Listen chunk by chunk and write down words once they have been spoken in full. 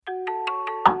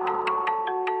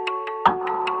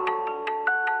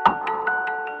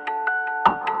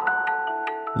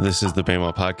This is the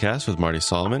Bama Podcast with Marty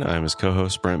Solomon. I'm his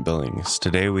co-host, Brent Billings.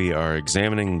 Today we are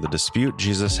examining the dispute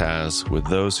Jesus has with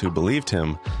those who believed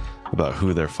him about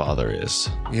who their father is.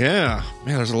 Yeah,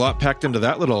 man, there's a lot packed into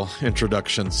that little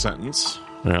introduction sentence.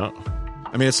 Yeah.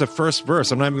 I mean, it's the first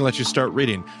verse. I'm not even going to let you start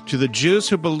reading. To the Jews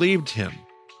who believed him.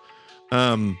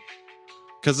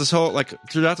 Because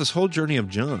throughout this whole journey of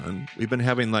John, we've been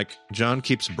having John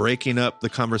keeps breaking up the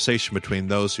conversation between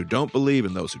those who don't believe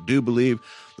and those who do believe,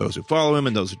 those who follow him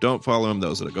and those who don't follow him,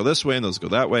 those that go this way and those that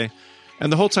go that way.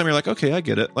 And the whole time you're like, okay, I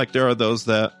get it. Like, there are those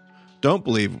that don't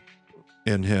believe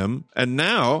in him. And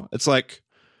now it's like,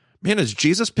 man, is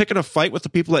Jesus picking a fight with the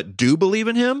people that do believe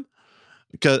in him?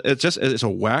 Because it's a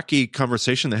wacky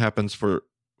conversation that happens for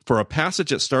a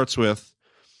passage that starts with,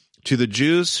 to the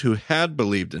Jews who had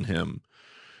believed in him,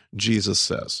 Jesus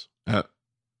says.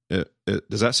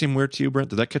 Does that seem weird to you, Brent?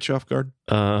 Did that catch you off guard?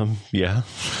 Yeah,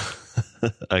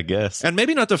 I guess. And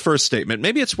maybe not the first statement.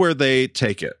 Maybe it's where they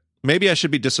take it. Maybe I should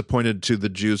be disappointed to the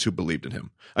Jews who believed in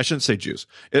him. I shouldn't say Jews.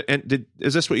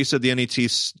 Is this what you said the NET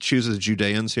chooses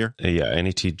Judeans here? Yeah,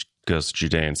 NET goes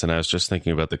Judeans. And I was just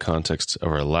thinking about the context of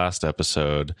our last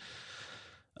episode.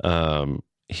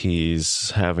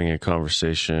 He's having a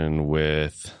conversation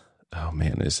with,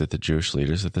 is it the Jewish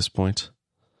leaders at this point?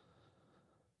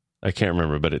 I can't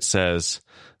remember, but it says,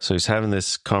 so he's having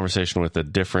this conversation with a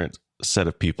different set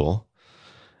of people.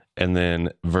 And then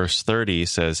verse 30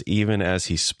 says, even as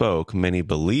he spoke, many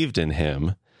believed in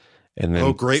him. And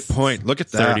then great point. Look at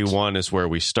that. 31 is where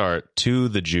we start, to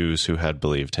the Jews who had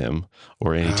believed him,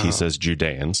 or NET says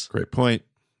Judeans. Great point.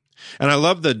 And I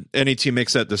love that NET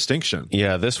makes that distinction.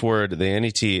 Yeah, this word, the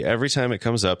NET, every time it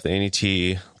comes up, the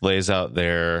NET lays out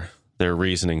their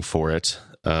reasoning for it.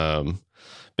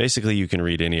 Basically, you can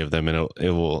read any of them, and it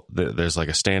will. There's like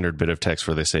a standard bit of text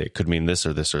where they say it could mean this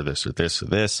or this or this or this or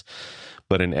this.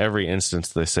 But in every instance,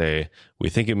 they say, we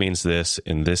think it means this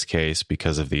in this case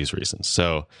because of these reasons.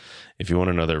 So if you want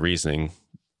to know their reasoning,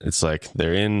 it's like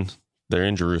they're in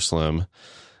Jerusalem.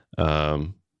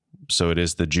 So it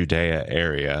is the Judea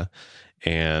area,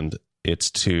 and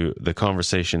the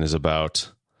conversation is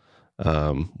about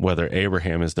whether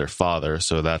Abraham is their father.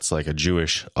 So that's like a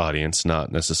Jewish audience,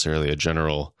 not necessarily a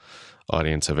general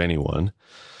audience of anyone.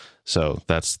 So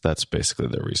that's basically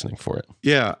their reasoning for it.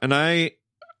 Yeah, and I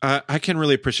can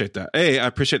really appreciate that. I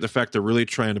appreciate the fact they're really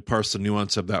trying to parse the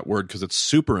nuance of that word because it's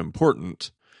super important.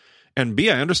 And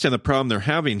B, I understand the problem they're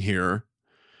having here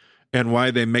and why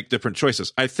they make different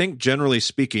choices. I think, generally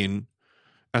speaking,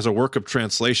 as a work of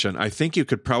translation, I think you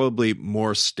could probably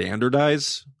more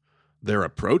standardize their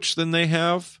approach than they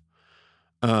have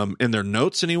in their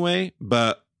notes anyway.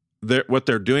 But what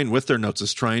they're doing with their notes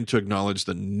is trying to acknowledge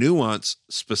the nuance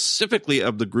specifically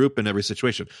of the group in every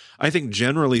situation. I think,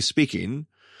 generally speaking,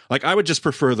 I would just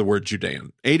prefer the word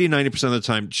Judean. 80-90% of the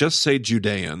time, just say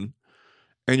Judean,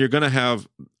 and you're going to have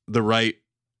the right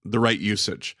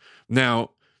usage.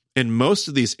 Now, in most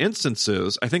of these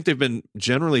instances, I think they've been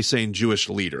generally saying Jewish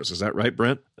leaders. Is that right,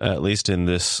 Brent? At least in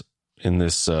this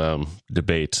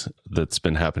debate that's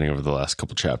been happening over the last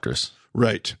couple chapters.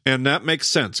 Right. And that makes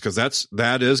sense because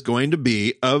that is going to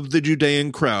be, of the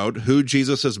Judean crowd, who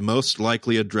Jesus is most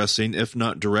likely addressing, if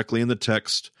not directly in the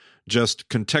text. Just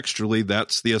contextually,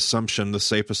 that's the assumption, the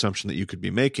safe assumption that you could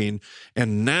be making.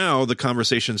 And now the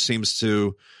conversation seems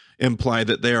to imply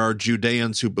that there are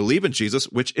Judeans who believe in Jesus,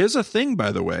 which is a thing,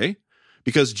 by the way,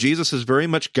 because Jesus is very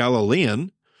much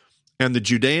Galilean, and the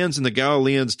Judeans and the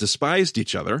Galileans despised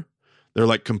each other. They're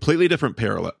like completely different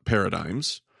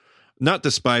paradigms. Not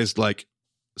despised like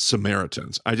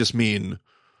Samaritans. I just mean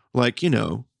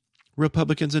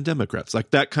Republicans and Democrats.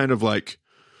 Like that kind of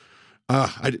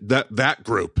that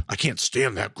group. I can't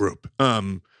stand that group.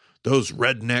 Those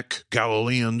redneck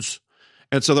Galileans.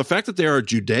 And so the fact that there are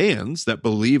Judeans that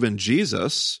believe in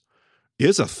Jesus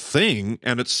is a thing,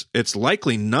 and it's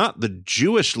likely not the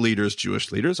Jewish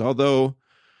leaders, although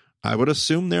I would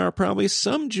assume there are probably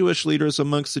some Jewish leaders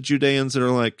amongst the Judeans that are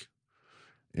like,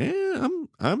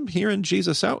 I'm hearing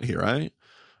Jesus out here.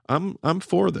 I'm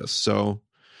for this. So,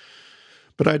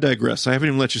 but I digress. I haven't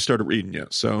even let you start reading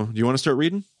yet. So, do you want to start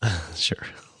reading? Sure.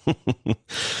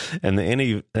 And the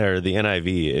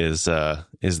NIV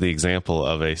is the example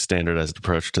of a standardized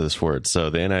approach to this word.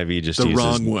 So the NIV just uses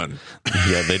wrong one.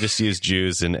 Yeah, they just use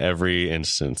Jews in every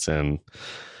instance, and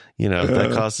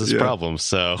that causes problems.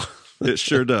 So it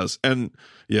sure does. And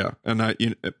yeah,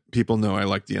 and people know I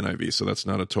like the NIV, so that's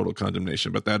not a total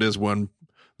condemnation, but that is one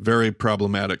very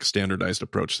problematic standardized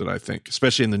approach that I think,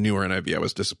 especially in the newer NIV, I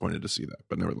was disappointed to see that,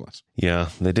 but nevertheless. Yeah,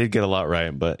 they did get a lot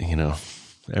right, but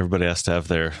everybody has to have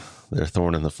their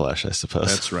thorn in the flesh, I suppose.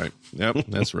 That's right. Yep,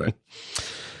 that's right.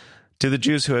 To the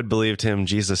Jews who had believed him,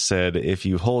 Jesus said, "If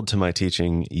you hold to my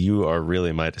teaching, you are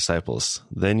really my disciples.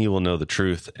 Then you will know the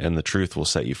truth, and the truth will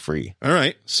set you free." All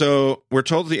right. So we're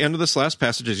told at the end of this last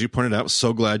passage, as you pointed out,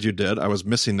 so glad you did. I was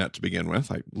missing that to begin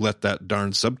with. I let that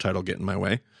darn subtitle get in my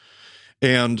way.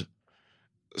 And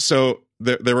so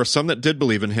there were some that did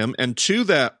believe in him. And to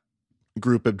that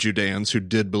group of Judeans who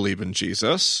did believe in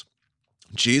Jesus,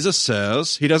 Jesus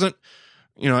says, he doesn't,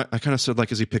 I kind of said,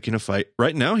 like, is he picking a fight?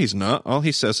 Right now, he's not. All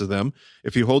he says to them,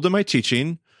 if you hold to my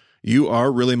teaching, you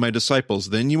are really my disciples.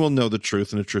 Then you will know the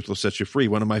truth, and the truth will set you free.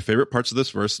 One of my favorite parts of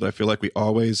this verse that I feel like we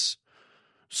always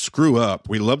screw up.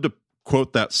 We love to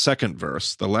quote that second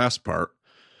verse, the last part,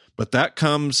 but that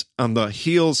comes on the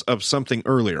heels of something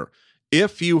earlier.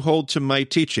 If you hold to my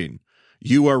teaching,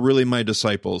 you are really my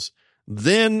disciples.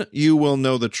 Then you will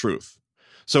know the truth.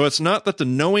 So it's not that the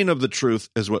knowing of the truth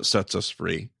is what sets us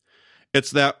free.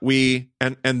 It's that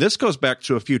and this goes back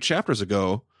to a few chapters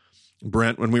ago,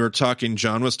 Brent, when we were talking,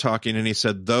 John was talking, and he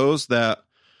said those that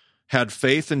had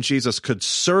faith in Jesus could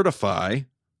certify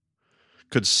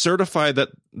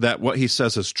that what he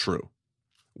says is true.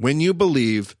 When you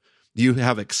believe, you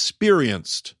have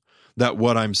experienced that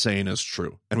what I'm saying is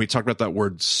true. And we talked about that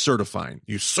word certifying.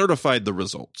 You certified the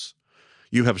results.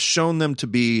 You have shown them to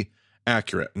be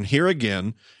accurate. And here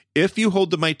again, if you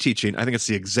hold to my teaching, I think it's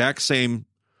the exact same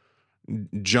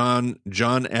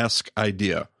John-esque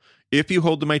idea. If you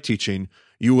hold to my teaching,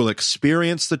 you will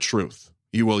experience the truth.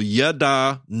 You will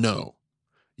yada know.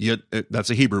 That's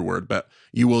a Hebrew word, but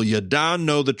you will yada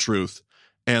know the truth,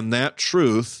 and that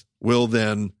truth will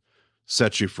then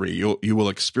set you free. You will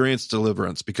experience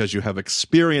deliverance because you have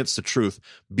experienced the truth,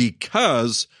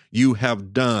 because you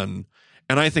have done.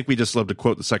 And I think we just love to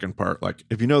quote the second part, like,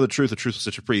 if you know the truth will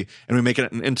set you free, and we make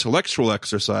it an intellectual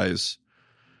exercise.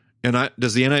 And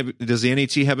does the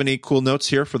NET have any cool notes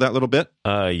here for that little bit?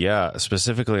 Yeah,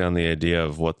 specifically on the idea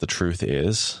of what the truth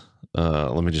is.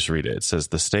 Let me just read it. It says,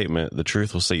 the statement, "the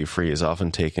truth will set you free," is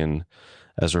often taken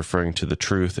as referring to the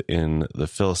truth in the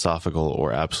philosophical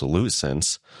or absolute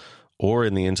sense, or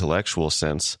in the intellectual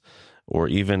sense, or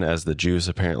even as the Jews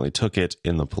apparently took it,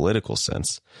 in the political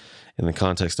sense. In the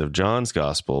context of John's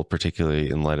gospel, particularly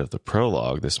in light of the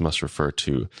prologue, this must refer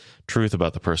to truth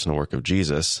about the personal work of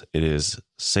Jesus. It is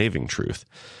saving truth.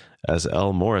 As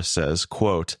L. Morris says,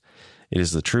 quote, "It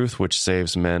is the truth which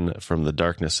saves men from the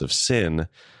darkness of sin,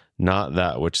 not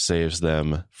that which saves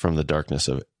them from the darkness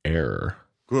of error."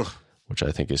 Ugh. Which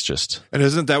I think is just... And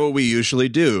isn't that what we usually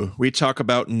do? We talk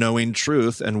about knowing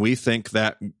truth, and we think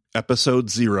that episode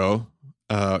 0,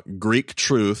 Greek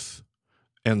truth,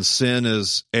 and sin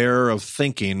is error of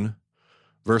thinking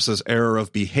versus error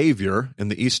of behavior in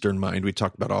the Eastern mind. We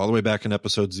talked about all the way back in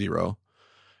episode 0.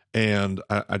 And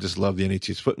I just love the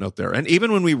NET's footnote there. And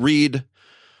even when we read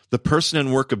the person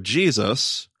and work of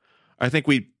Jesus, I think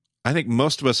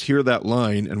most of us hear that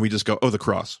line and we just go, "Oh, the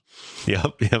cross."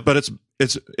 Yep. But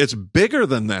it's bigger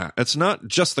than that. It's not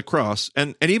just the cross.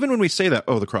 And even when we say that,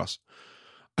 "Oh, the cross,"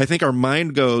 I think our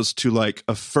mind goes to, like,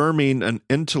 affirming an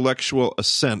intellectual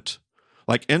assent,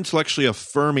 like intellectually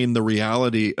affirming the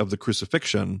reality of the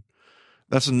crucifixion.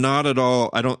 That's not at all.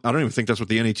 I don't even think that's what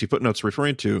the NET footnote's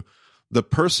referring to. The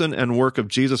person and work of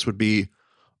Jesus would be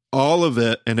all of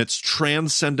it in its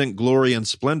transcendent glory and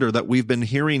splendor that we've been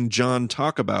hearing John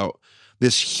talk about.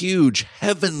 This huge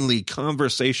heavenly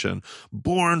conversation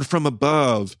born from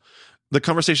above. The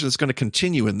conversation is going to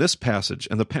continue in this passage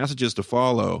and the passages to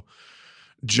follow.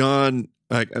 John,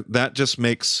 that just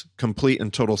makes complete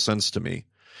and total sense to me.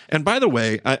 And by the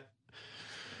way, all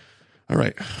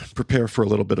right, prepare for a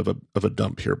little bit of a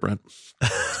dump here, Brent.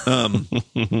 I'm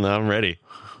ready.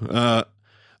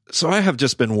 So I have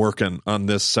just been working on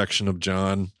this section of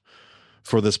John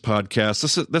for this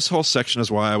podcast. This whole section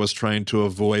is why I was trying to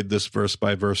avoid this verse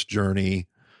by verse journey.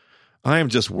 I am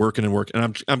just working and working,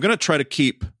 and I'm going to try to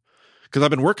keep, because I've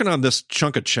been working on this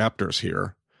chunk of chapters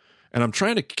here, and I'm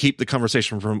trying to keep the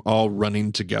conversation from all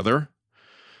running together.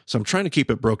 So I'm trying to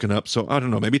keep it broken up. So I don't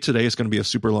know, maybe today is going to be a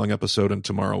super long episode and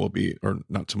tomorrow will be, or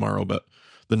not tomorrow, but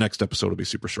the next episode will be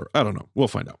super short. I don't know. We'll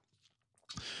find out.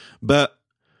 But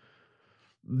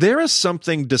there is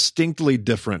something distinctly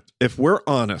different. If we're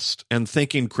honest and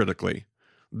thinking critically,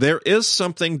 there is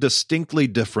something distinctly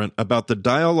different about the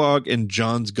dialogue in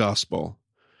John's gospel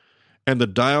and the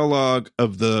dialogue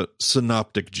of the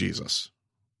synoptic Jesus,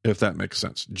 if that makes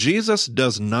sense. Jesus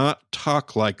does not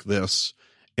talk like this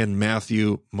in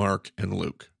Matthew, Mark, and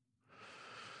Luke.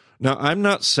 Now, I'm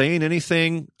not saying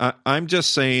anything. I'm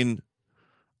just saying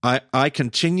I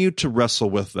continue to wrestle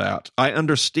with that. I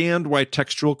understand why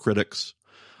textual critics,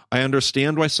 I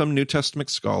understand why some New Testament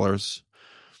scholars,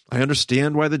 I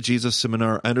understand why the Jesus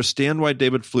Seminar, I understand why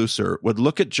David Flusser would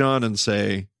look at John and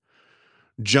say,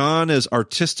 John is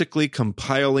artistically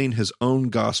compiling his own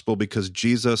gospel because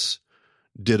Jesus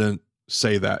didn't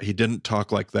say that. He didn't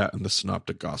talk like that in the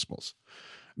Synoptic Gospels.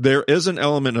 There is an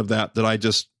element of that I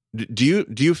just, do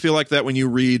you feel like that when you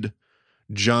read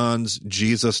John's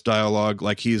Jesus dialogue,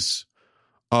 like he's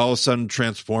all of a sudden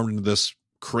transformed into this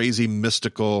crazy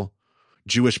mystical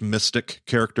Jewish mystic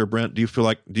character, Brent? Do you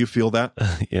feel that?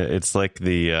 Yeah, it's like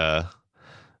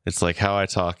it's like how I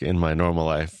talk in my normal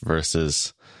life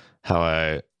versus how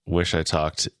I wish I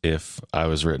talked if I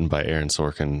was written by Aaron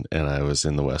Sorkin and I was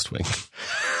in the West Wing.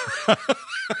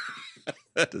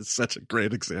 That is such a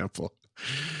great example.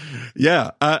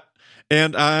 Yeah.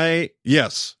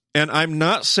 Yes. And I'm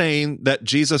not saying that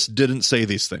Jesus didn't say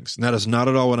these things. And that is not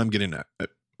at all what I'm getting at.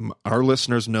 Our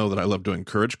listeners know that I love to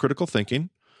encourage critical thinking.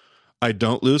 I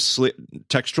don't lose sleep.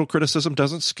 Textual criticism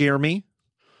doesn't scare me.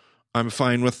 I'm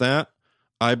fine with that.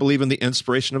 I believe in the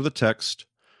inspiration of the text.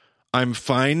 I'm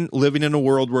fine living in a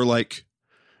world where, like,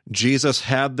 Jesus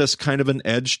had this kind of an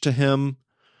edge to him,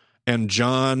 and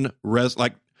John,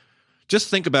 just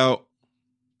think about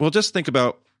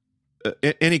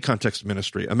any context of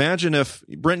ministry. Imagine if,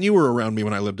 Brent, you were around me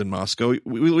when I lived in Moscow.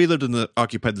 We lived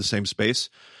occupied the same space.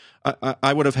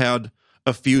 I would have had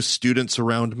a few students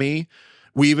around me.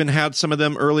 We even had some of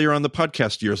them earlier on the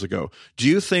podcast years ago. Do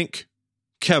you think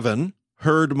Kevin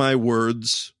heard my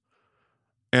words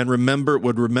and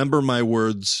would remember my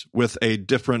words with a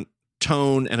different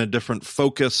tone and a different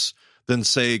focus than,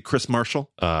 say, Chris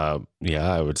Marshall? Yeah,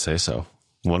 I would say so.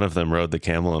 One of them rode the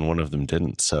camel and one of them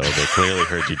didn't, so they clearly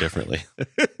heard you differently.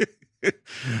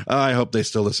 I hope they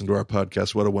still listen to our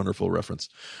podcast. What a wonderful reference.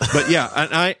 But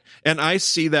yeah, and I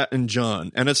see that in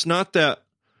John. And it's not that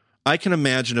I can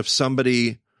imagine if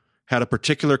somebody had a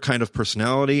particular kind of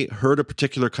personality, heard a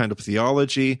particular kind of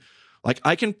theology, like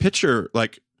I can picture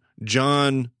like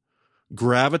John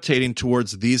gravitating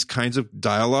towards these kinds of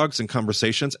dialogues and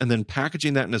conversations and then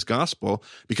packaging that in his gospel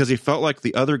because he felt like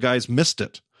the other guys missed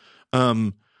it.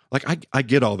 I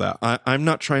get all that. I'm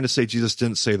not trying to say Jesus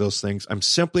didn't say those things. I'm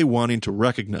simply wanting to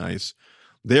recognize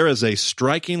there is a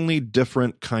strikingly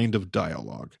different kind of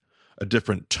dialogue, a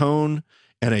different tone,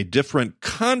 and a different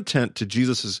content to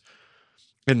Jesus's.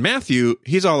 In Matthew,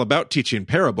 he's all about teaching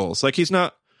parables. Like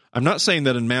I'm not saying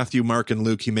that in Matthew, Mark, and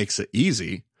Luke, he makes it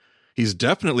easy. He's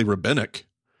definitely rabbinic.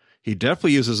 He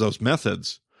definitely uses those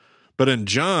methods. But in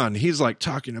John, he's like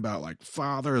talking about like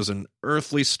fathers and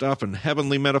earthly stuff and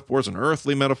heavenly metaphors and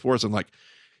earthly metaphors. And like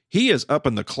he is up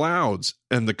in the clouds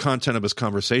in the content of his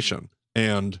conversation.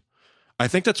 And I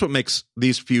think that's what makes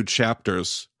these few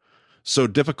chapters so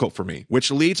difficult for me, which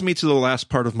leads me to the last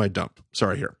part of my dump.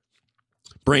 Sorry here.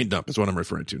 Brain dump is what I'm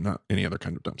referring to, not any other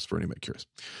kind of dumps for anybody curious.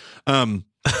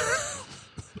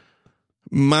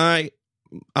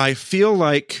 I feel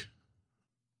like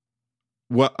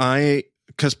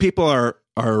because people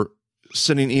are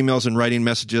sending emails and writing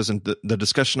messages and the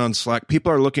discussion on Slack,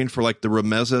 people are looking for like the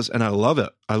remezes, and I love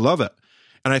it.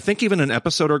 And I think even an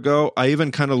episode ago, I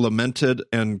even kind of lamented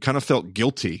and kind of felt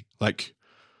guilty. Like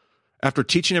after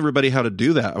teaching everybody how to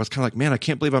do that, I was kind of like, man, I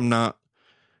can't believe I'm not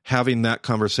having that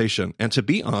conversation. And to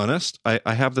be honest,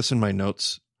 I have this in my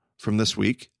notes from this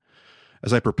week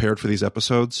as I prepared for these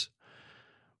episodes.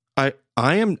 I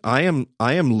am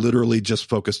literally just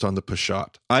focused on the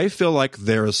Peshat. I feel like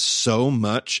there is so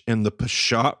much in the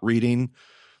Peshat reading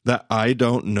that I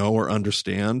don't know or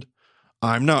understand.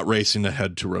 I'm not racing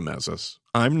ahead to Remezes.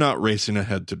 I'm not racing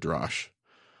ahead to Drash.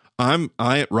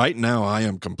 Right now I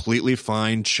am completely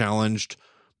fine, challenged,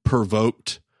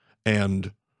 provoked,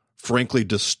 and frankly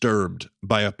disturbed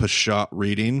by a Peshat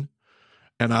reading,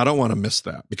 and I don't want to miss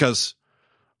that because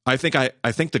I think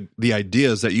the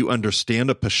idea is that you understand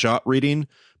a Peshat reading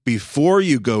before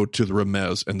you go to the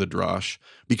Remez and the Drash,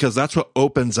 because that's what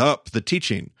opens up the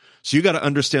teaching. So you got to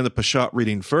understand the Peshat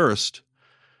reading first,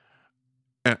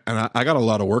 and I got a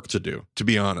lot of work to do, to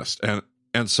be honest.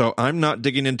 And so I'm not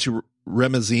digging into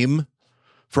Remezim.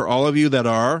 For all of you that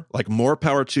are, like, more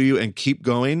power to you and keep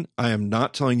going. I am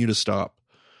not telling you to stop.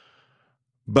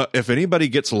 But if anybody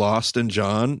gets lost in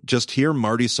John, just hear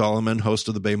Marty Solomon, host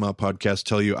of the Bema podcast,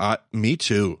 tell you, me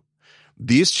too.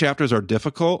 These chapters are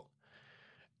difficult,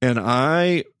 and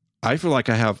I feel like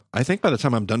I think by the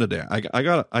time I'm done today, I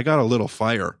got a little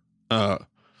fire,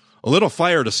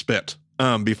 to spit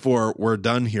before we're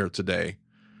done here today,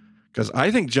 because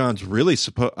I think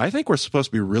I think we're supposed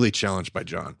to be really challenged by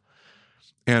John,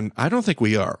 and I don't think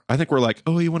we are. I think we're like,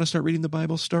 oh, you want to start reading the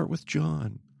Bible? Start with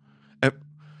John.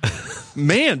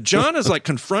 Man, John is like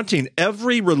confronting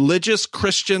every religious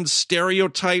Christian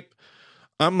stereotype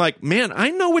I'm like, man, I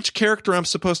know which character I'm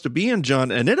supposed to be in,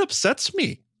 John, and it upsets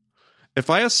me. If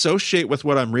I associate with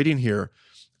what I'm reading here,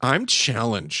 I'm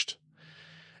challenged.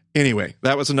 Anyway,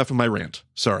 that was enough of my rant.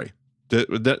 Sorry.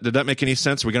 Did that make any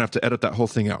sense? We're gonna have to edit that whole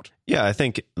thing out. Yeah, I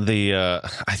think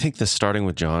the starting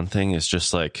with John thing is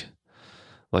just like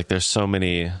there's so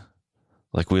many,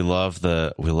 like we love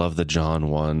the John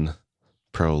 1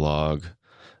 prologue.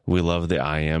 We love the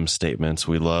I am statements.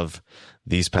 We love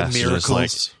these passages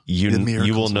like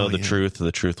you will know the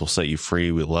truth will set you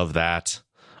free. We love that.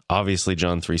 Obviously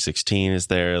John 3:16 is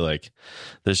there. Like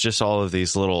there's just all of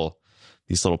these little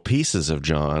pieces of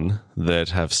John that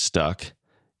have stuck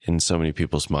in so many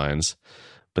people's minds.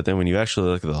 But then when you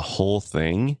actually look at the whole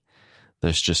thing,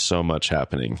 there's just so much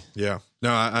happening. Yeah.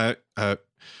 No, I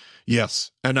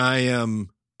yes. And I am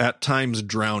at times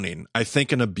drowning, I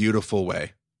think in a beautiful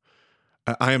way.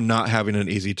 I am not having an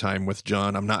easy time with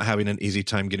John. I'm not having an easy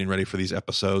time getting ready for these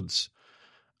episodes.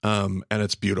 And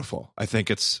it's beautiful. I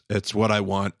think it's what I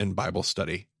want in Bible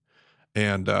study.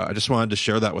 And I just wanted to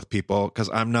share that with people because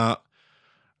I'm not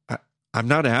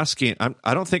asking.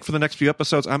 I don't think for the next few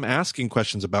episodes I'm asking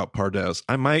questions about Pardes.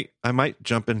 I might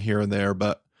jump in here and there,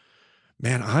 but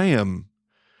man, I am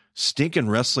stinking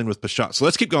wrestling with Peshat. So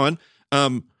let's keep going.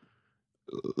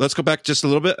 Let's go back just a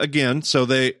little bit again. So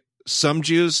some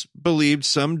Jews believed,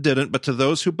 some didn't, but to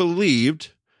those who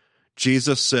believed,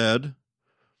 Jesus said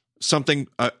something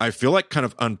I feel like kind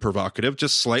of unprovocative,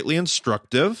 just slightly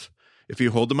instructive. If you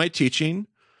hold to my teaching,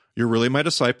 you're really my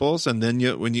disciples, and then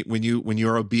when you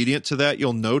are obedient to that,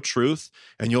 you'll know truth,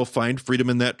 and you'll find freedom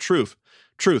in that truth.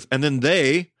 And then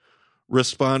they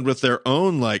respond with their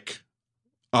own like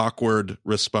awkward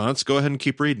response. Go ahead and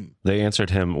keep reading. They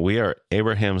answered him, "We are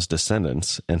Abraham's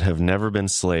descendants and have never been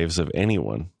slaves of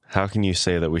anyone. How can you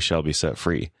say that we shall be set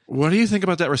free?" What do you think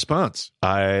about that response?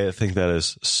 I think that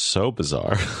is so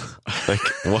bizarre. Like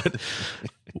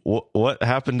what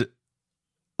happened?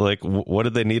 Like, what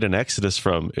did they need an exodus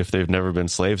from if they've never been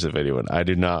slaves of anyone? I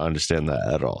do not understand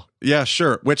that at all. Yeah,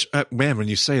 sure. Which, man, when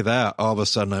you say that, all of a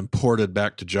sudden I'm ported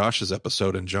back to Josh's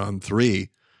episode in John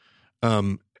 3.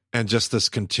 And just this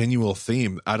continual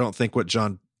theme. I don't think what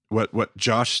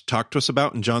Josh talked to us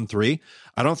about in John 3,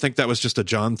 I don't think that was just a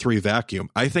John 3 vacuum.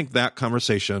 I think that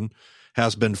conversation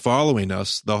has been following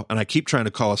us, though, and I keep trying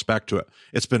to call us back to it.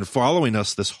 It's been following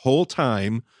us this whole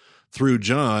time through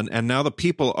John, and now the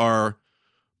people are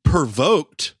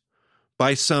provoked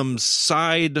by some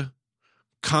side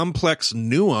complex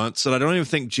nuance that I don't even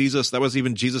think that was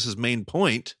even Jesus's main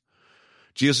point.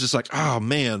 Jesus is like, oh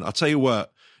man, I'll tell you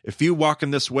what, if you walk in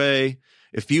this way,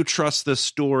 if you trust this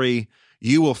story,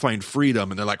 you will find freedom.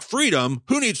 And they're like, freedom?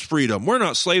 Who needs freedom? We're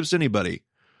not slaves to anybody.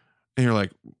 And you're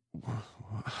like,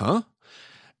 huh?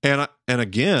 And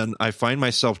again, I find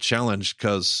myself challenged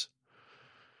because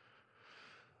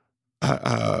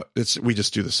we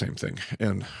just do the same thing,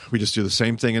 and we just do the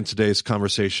same thing in today's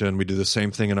conversation. We do the same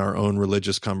thing in our own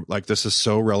religious like this is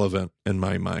so relevant in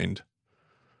my mind.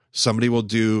 Somebody will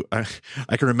do.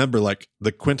 I can remember like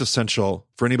the quintessential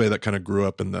for anybody that kind of grew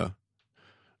up in the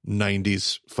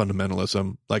 90s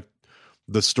fundamentalism. Like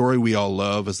the story we all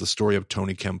love is the story of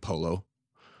Tony Campolo,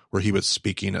 where he was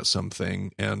speaking at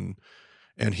something and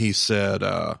he said,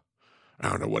 I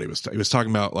don't know what he was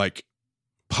talking about, like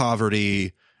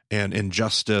poverty and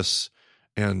injustice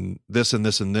and this and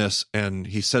this and this. And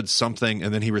he said something,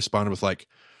 and then he responded with like,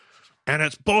 and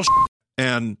it's bullshit.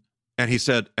 And he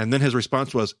said, and then his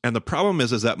response was, and the problem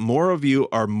is that more of you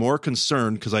are more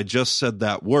concerned because I just said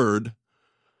that word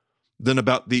than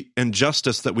about the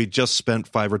injustice that we just spent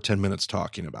 5 or 10 minutes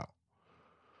talking about.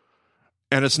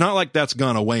 And it's not like that's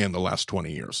gone away in the last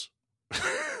 20 years.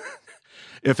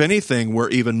 If anything, we're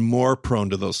even more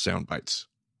prone to those sound bites.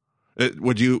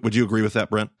 Would you agree with that,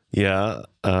 Brent? Yeah.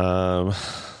 I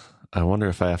wonder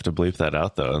if I have to bleep that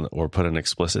out, though, or put an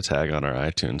explicit tag on our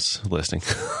iTunes listing.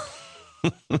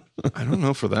 I don't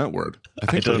know for that word. I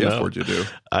think the F word you do.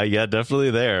 Yeah, definitely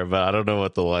there, but I don't know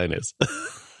what the line is.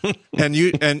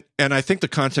 and I think the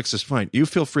context is fine. You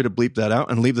feel free to bleep that out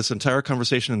and leave this entire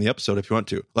conversation in the episode if you want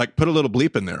to. Like, put a little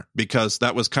bleep in there because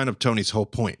that was kind of Tony's whole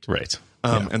point. Right.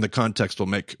 And the context will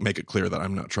make it clear that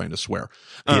I'm not trying to swear.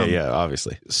 Yeah,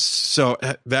 obviously. So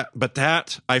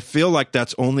that I feel like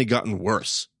that's only gotten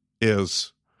worse.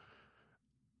 Is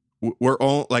we're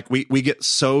all like we get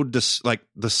so like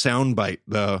the soundbite,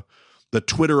 the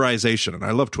Twitterization, and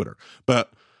I love Twitter,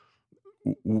 but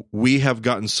we have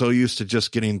gotten so used to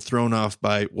just getting thrown off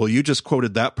by, well, you just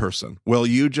quoted that person. Well, the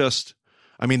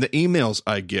emails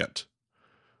I get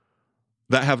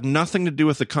that have nothing to do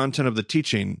with the content of the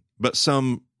teaching, but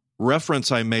some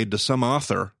reference I made to some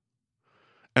author,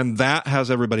 and that has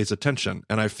everybody's attention.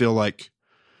 And I feel like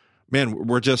man,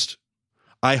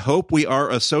 I hope we are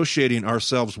associating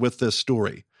ourselves with this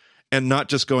story and not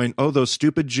just going, oh, those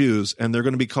stupid Jews, and they're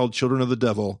going to be called children of the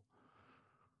devil.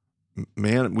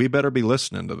 Man, we better be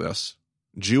listening to this.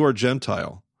 Jew or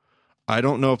Gentile. I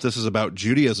don't know if this is about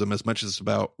Judaism as much as it's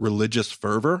about religious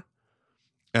fervor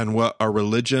and what our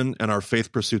religion and our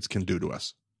faith pursuits can do to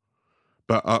us.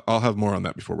 But I'll have more on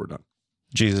that before we're done.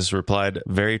 Jesus replied,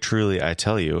 "Very truly I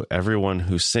tell you, everyone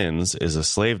who sins is a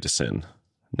slave to sin.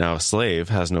 Now a slave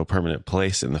has no permanent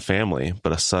place in the family,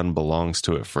 but a son belongs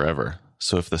to it forever.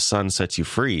 So if the Son sets you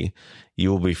free, you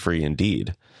will be free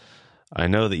indeed. I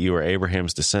know that you are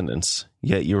Abraham's descendants,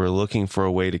 yet you are looking for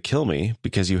a way to kill me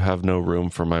because you have no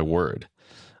room for my word.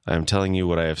 I am telling you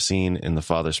what I have seen in the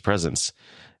Father's presence,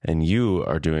 and you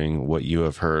are doing what you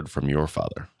have heard from your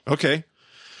father." Okay.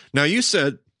 Now you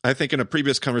said, I think in a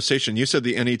previous conversation, you said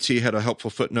the NET had a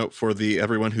helpful footnote for the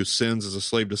everyone who sins is a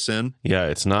slave to sin. Yeah,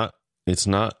 it's not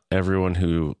everyone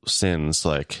who sins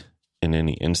like in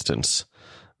any instance.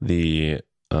 The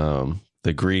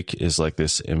Greek is like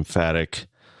this emphatic,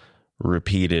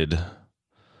 repeated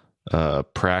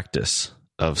practice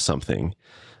of something,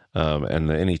 and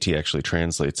the NET actually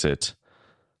translates it,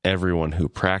 everyone who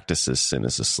practices sin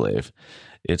is a slave.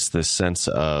 It's this sense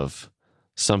of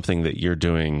something that you're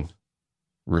doing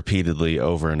repeatedly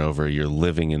over and over. You're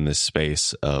living in this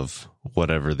space of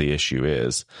whatever the issue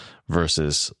is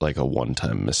versus like a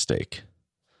one-time mistake.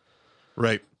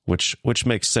 Right. Which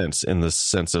makes sense in the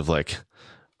sense of like,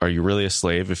 are you really a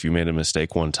slave if you made a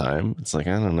mistake one time? It's like,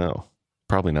 I don't know.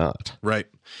 Probably not. Right.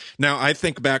 Now, I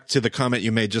think back to the comment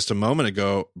you made just a moment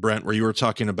ago, Brent, where you were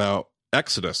talking about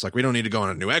Exodus. Like, we don't need to go on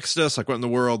a new Exodus. Like, what in the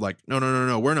world? Like,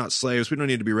 no. We're not slaves. We don't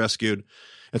need to be rescued.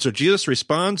 And so Jesus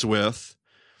responds with,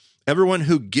 everyone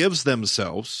who gives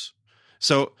themselves.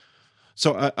 So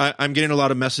I'm getting a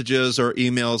lot of messages or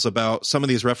emails about some of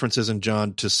these references in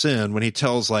John to sin when he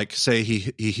tells, like, say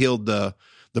he healed the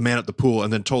man at the pool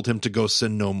and then told him to go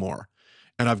sin no more.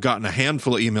 And I've gotten a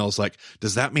handful of emails like,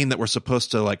 does that mean that we're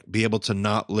supposed to like be able to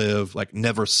not live, like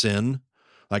never sin?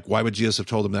 Like, why would Jesus have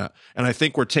told him that? And I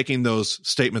think we're taking those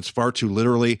statements far too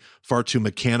literally, far too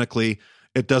mechanically.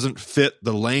 It doesn't fit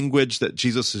the language that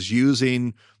Jesus is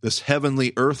using, this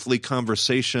heavenly, earthly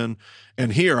conversation.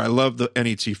 And here, I love the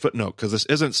NET footnote, because this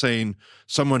isn't saying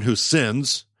someone who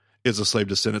sins is a slave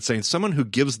to sin. It's saying someone who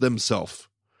gives themselves,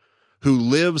 who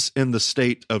lives in the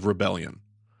state of rebellion,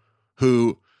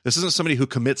 this isn't somebody who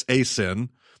commits a sin.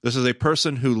 This is a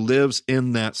person who lives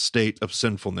in that state of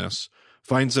sinfulness,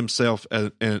 finds himself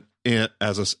as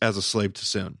a slave to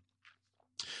sin.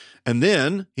 And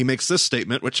then he makes this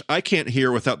statement, which I can't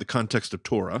hear without the context of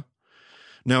Torah.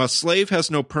 Now, a slave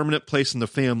has no permanent place in the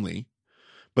family,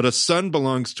 but a son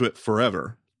belongs to it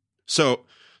forever. So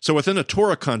within a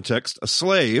Torah context, a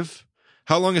slave,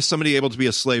 how long is somebody able to be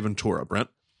a slave in Torah, Brent?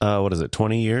 What is it,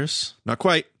 20 years? Not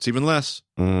quite. It's even less.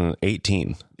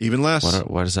 18. Even less.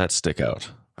 Why does that stick out?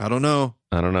 I don't know.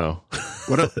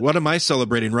 What am I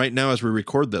celebrating right now as we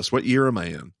record this? What year am I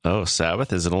in? Oh,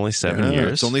 Sabbath? Is it only 7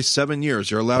 years? It's only 7 years.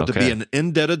 You're allowed to be an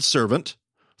indebted servant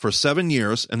for 7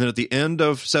 years, and then at the end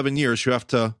of 7 years, you have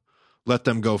to let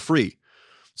them go free.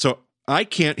 So I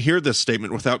can't hear this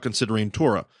statement without considering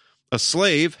Torah. A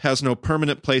slave has no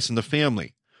permanent place in the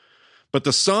family, but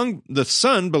the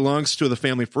son belongs to the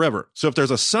family forever. So if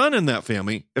there's a son in that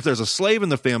family, if there's a slave in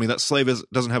the family, that slave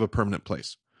doesn't have a permanent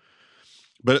place.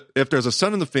 But if there's a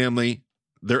son in the family,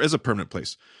 there is a permanent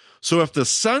place. So if the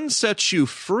Son sets you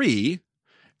free,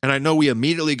 and I know we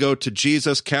immediately go to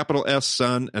Jesus, capital S,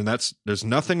 Son, and there's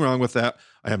nothing wrong with that.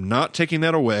 I am not taking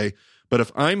that away. But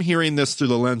if I'm hearing this through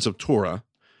the lens of Torah,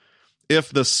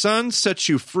 if the Son sets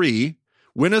you free,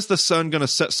 when is the Son going to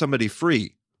set somebody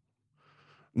free?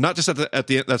 Not just at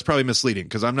the end. That's probably misleading,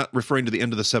 because I'm not referring to the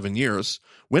end of the 7 years.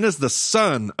 When is the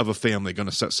son of a family going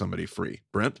to set somebody free,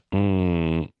 Brent?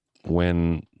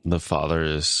 When the father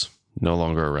is no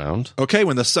longer around. Okay,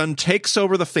 when the son takes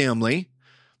over the family,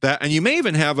 and you may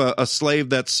even have a slave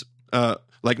that's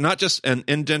like not just an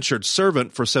indentured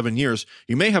servant for 7 years.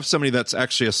 You may have somebody that's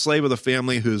actually a slave of the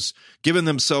family who's given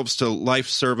themselves to life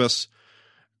service.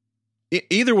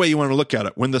 Either way you want to look at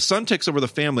it, when the son takes over the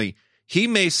family, he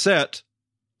may set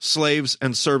slaves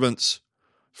and servants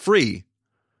free.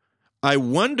 I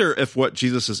wonder if what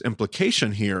Jesus'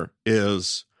 implication here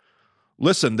is,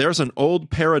 listen, there's an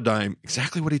old paradigm,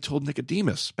 exactly what he told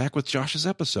Nicodemus back with Josh's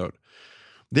episode.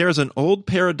 There's an old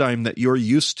paradigm that you're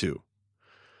used to,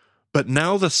 but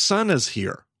now the Son is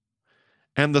here,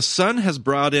 and the Son has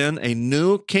brought in a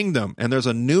new kingdom, and there's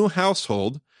a new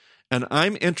household, and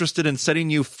I'm interested in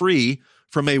setting you free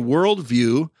from a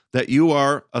worldview that you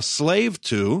are a slave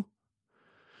to,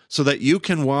 so that you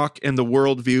can walk in the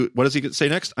worldview. What does he say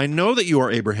next? I know that you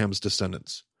are Abraham's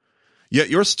descendants, yet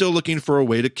you're still looking for a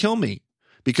way to kill me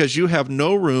because you have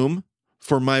no room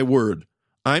for my word.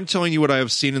 I'm telling you what I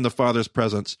have seen in the Father's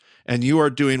presence, and you are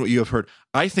doing what you have heard.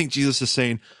 I think Jesus is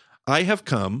saying, I have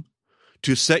come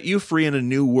to set you free in a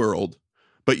new world,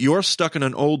 but you're stuck in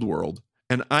an old world,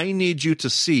 and I need you to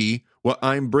see what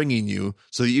I'm bringing you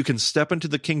so that you can step into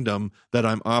the kingdom that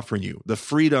I'm offering you, the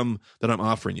freedom that I'm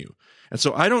offering you. And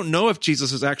so I don't know if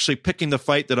Jesus is actually picking the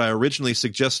fight that I originally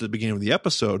suggested at the beginning of the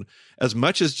episode, as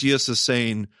much as Jesus is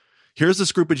saying, here's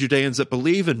this group of Judeans that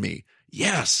believe in me.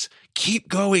 Yes, keep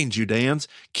going, Judeans.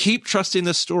 Keep trusting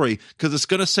this story because it's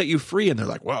going to set you free. And they're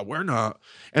like, well, we're not.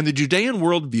 And the Judean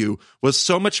worldview was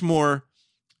so much more,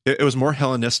 it was more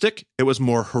Hellenistic. It was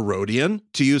more Herodian,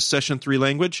 to use Session 3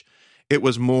 language. It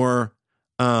was more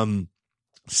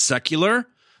secular.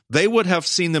 They would have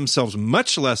seen themselves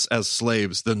much less as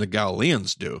slaves than the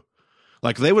Galileans do.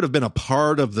 Like they would have been a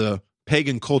part of the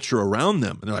pagan culture around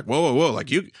them. And they're like, whoa. Like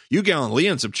you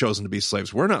Galileans have chosen to be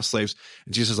slaves. We're not slaves.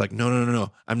 And Jesus is like,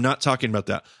 no. I'm not talking about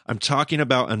that. I'm talking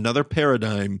about another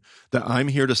paradigm that I'm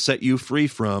here to set you free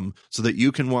from so that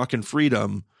you can walk in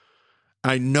freedom.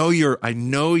 I know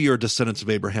you're descendants of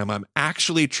Abraham. I'm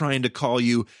actually trying to call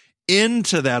you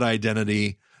into that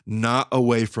identity, not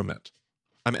away from it.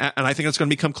 And I think it's going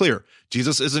to become clear.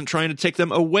 Jesus isn't trying to take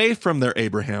them away from their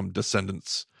Abraham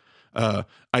descendants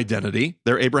identity,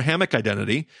 their Abrahamic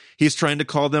identity. He's trying to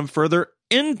call them further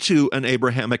into an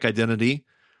Abrahamic identity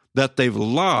that they've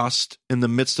lost in the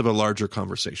midst of a larger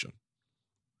conversation.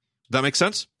 Does that make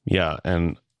sense? Yeah,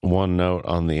 and one note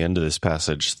on the end of this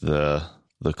passage, the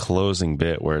closing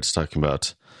bit where it's talking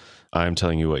about, I'm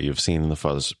telling you what you've seen in the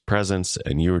Father's presence,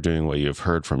 and you are doing what you have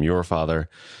heard from your Father.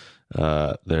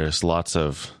 There's lots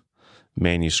of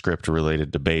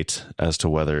manuscript-related debate as to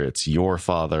whether it's your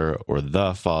Father or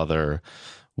the Father,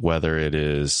 whether it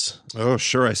is... Oh,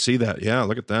 sure, I see that. Yeah,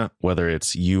 look at that. Whether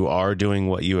it's you are doing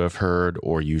what you have heard,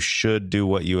 or you should do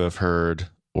what you have heard,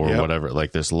 or whatever.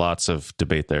 Like, there's lots of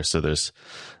debate there. So there's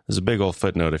a big old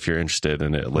footnote if you're interested,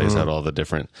 and it lays out all the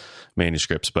different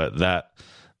manuscripts. But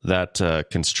that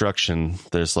construction,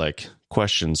 there's like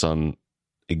questions on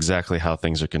exactly how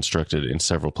things are constructed in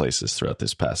several places throughout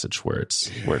this passage where it's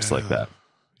like that.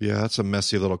 Yeah, that's a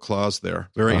messy little clause there.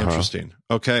 Very interesting.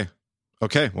 Okay,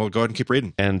 well, go ahead and keep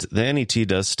reading. And the NET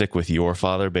does stick with your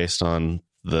Father based on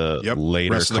the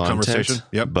later rest of the conversation.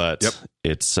 But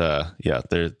it's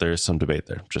there's some debate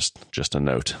there. Just a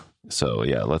note. So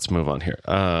yeah, let's move on here.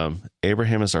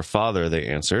 Abraham is our father, they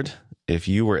answered. If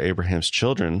you were Abraham's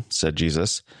children, said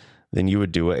Jesus, then you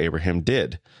would do what Abraham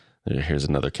did. Here's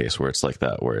another case where it's like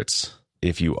that, where it's,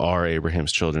 if you are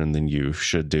Abraham's children, then you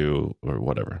should do, or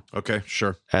whatever. Okay,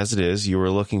 sure. As it is, you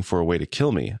are looking for a way to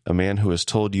kill me, a man who has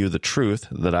told you the truth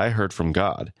that I heard from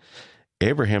God.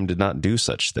 Abraham did not do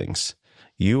such things.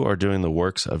 You are doing the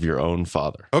works of your own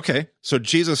father. Okay, so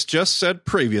Jesus just said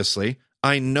previously,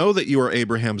 I know that you are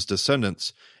Abraham's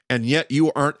descendants, and yet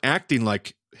you aren't acting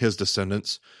like his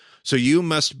descendants. So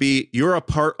you're a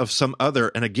part of some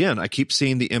other, and again, I keep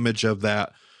seeing the image of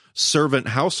that servant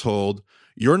household.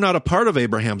 You're not a part of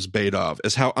Abraham's Beit Av,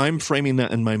 is how I'm framing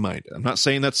that in my mind. I'm not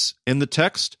saying that's in the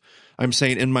text. I'm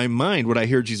saying in my mind, what I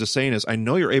hear Jesus saying is, I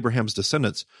know you're Abraham's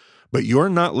descendants, but you're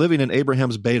not living in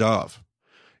Abraham's Beit Av.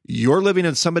 You're living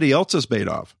in somebody else's Beit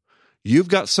Av. You've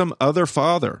got some other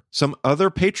father, some other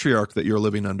patriarch that you're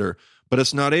living under, but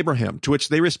it's not Abraham. To which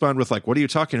they respond with like, what are you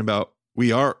talking about?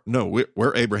 We're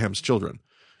Abraham's children.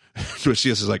 To which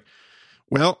Jesus is like,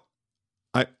 well,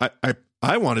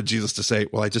 I wanted Jesus to say,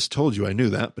 well, I just told you I knew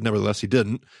that, but nevertheless he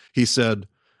didn't. He said,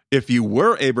 if you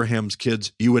were Abraham's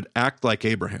kids, you would act like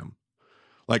Abraham.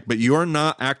 Like, but you're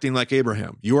not acting like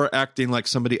Abraham. You are acting like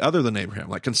somebody other than Abraham.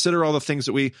 Like, consider all the things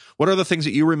what are the things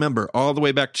that you remember all the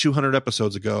way back 200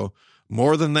 episodes ago?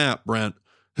 More than that, Brent.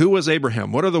 Who was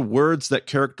Abraham? What are the words that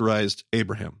characterized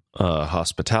Abraham?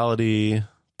 Hospitality,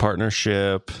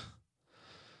 partnership,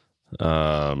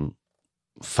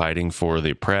 fighting for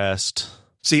the oppressed.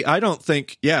 See, I don't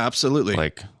think, yeah, absolutely.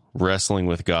 Like wrestling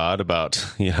with God about,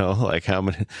 like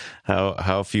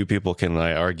how few people can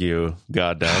I argue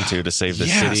God down to save the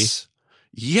city?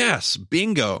 Yes,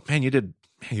 bingo. Man, you did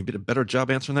a better job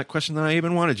answering that question than I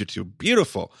even wanted you to.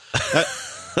 Beautiful.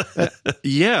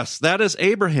 Yes, that is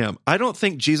Abraham. I don't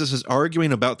think Jesus is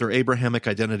arguing about their Abrahamic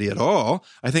identity at all.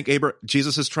 I think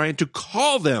Jesus is trying to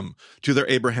call them to their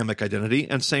Abrahamic identity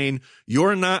and saying,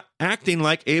 you're not acting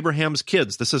like Abraham's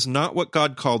kids. This is not what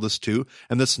God called us to,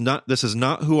 and this is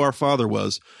not who our father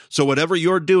was. So whatever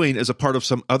you're doing is a part of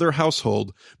some other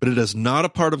household, but it is not a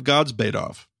part of God's Beit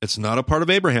Av. It's not a part of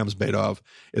Abraham's Beit Av.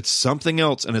 It's something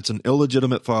else, and it's an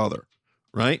illegitimate father,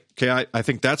 right? Okay, I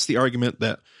think that's the argument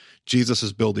that Jesus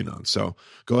is building on. So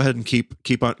go ahead and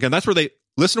keep on. And that's where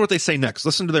listen to what they say next.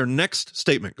 Listen to their next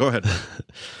statement. Go ahead.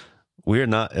 We are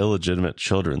not illegitimate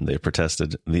children, they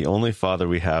protested. The only father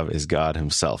we have is God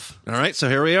himself. All right, so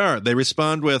here we are. They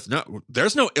respond with, no,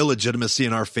 there's no illegitimacy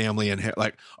in our family and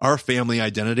like our family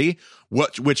identity,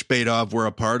 which Beit Av we're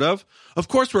a part of. Of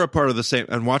course we're a part of the same.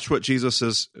 And watch what Jesus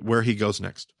is, where he goes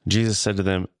next. Jesus said to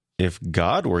them, if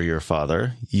God were your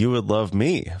father, you would love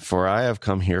me, for I have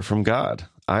come here from God.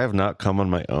 I have not come on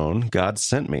my own. God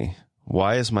sent me.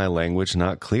 Why is my language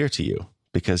not clear to you?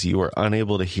 Because you are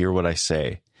unable to hear what I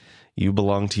say. You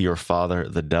belong to your father,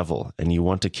 the devil, and you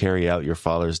want to carry out your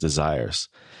father's desires.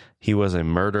 He was a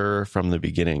murderer from the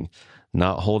beginning,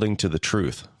 not holding to the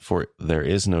truth, for there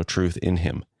is no truth in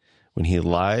him. When he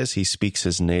lies, he speaks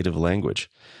his native language,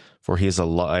 for he is a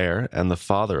liar and the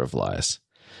father of lies.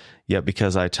 Yet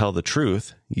because I tell the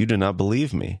truth, you do not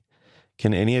believe me.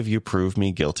 Can any of you prove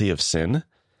me guilty of sin?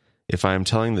 If I am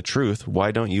telling the truth,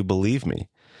 why don't you believe me?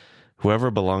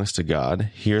 Whoever belongs to God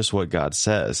hears what God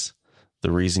says.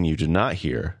 The reason you do not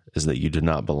hear is that you do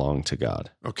not belong to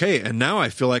God. Okay, and now I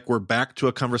feel like we're back to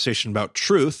a conversation about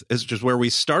truth, which is where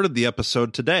we started the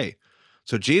episode today.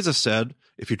 So Jesus said,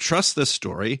 if you trust this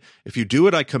story, if you do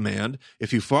what I command,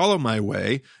 if you follow my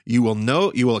way, you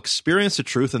will experience the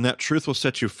truth, and that truth will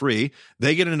set you free.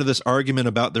 They get into this argument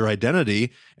about their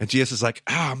identity, and Jesus is like,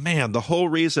 man, the whole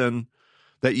reason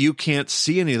that you can't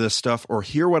see any of this stuff or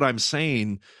hear what I'm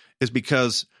saying is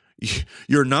because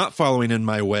you're not following in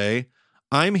my way.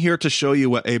 I'm here to show you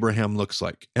what Abraham looks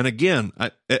like. And again,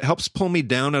 it helps pull me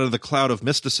down out of the cloud of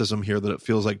mysticism here that it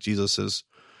feels like Jesus is,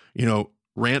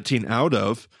 ranting out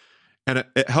of. And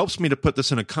it helps me to put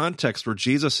this in a context where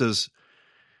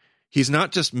he's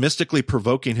not just mystically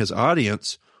provoking his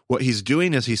audience. What he's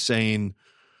doing is he's saying,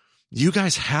 you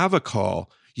guys have a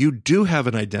call. You do have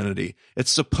an identity.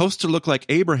 It's supposed to look like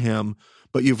Abraham,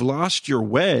 but you've lost your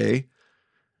way.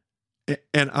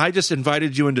 And I just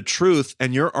invited you into truth,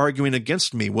 and you're arguing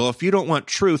against me. Well, if you don't want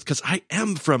truth, because I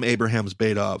am from Abraham's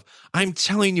Beit Av, I'm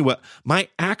telling you what, my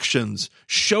actions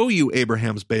show you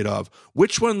Abraham's Beit Av.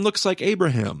 Which one looks like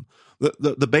Abraham?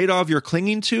 The Beit Av you're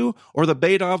clinging to, or the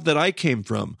Beit Av that I came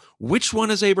from? Which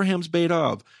one is Abraham's Beit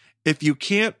Av? If you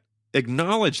can't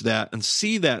acknowledge that and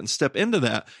see that and step into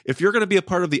that, if you're going to be a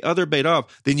part of the other Beit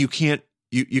Av, then you can't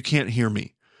hear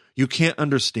me. You can't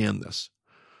understand this.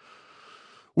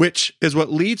 Which is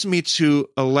what leads me to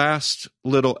a last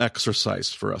little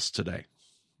exercise for us today.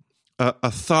 A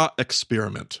thought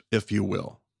experiment, if you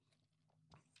will.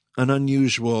 An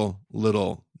unusual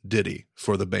little ditty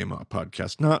for the Bema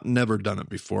podcast. Never done it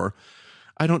before.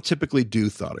 I don't typically do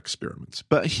thought experiments,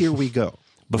 but here we go.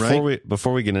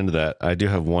 Before we get into that, I do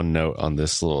have one note on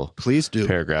this little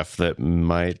paragraph that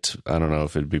might, I don't know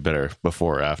if it'd be better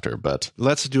before or after, but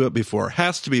let's do it before.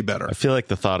 Has to be better. I feel like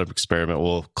the thought experiment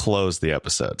will close the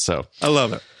episode. So I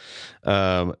love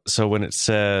it. So when it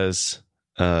says,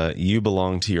 you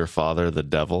belong to your father, the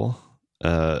devil,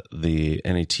 the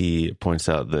NET points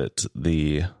out that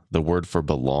the word for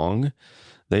belong,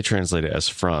 they translate it as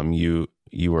from. You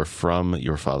are from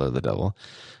your father, the devil.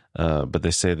 But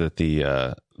they say that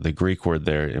the Greek word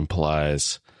there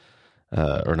implies,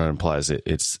 or not implies,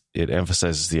 it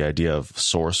emphasizes the idea of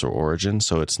source or origin.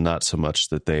 So it's not so much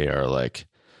that they are like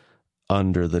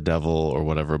under the devil or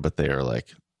whatever, but they are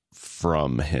like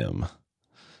from him.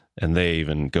 And they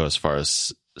even go as far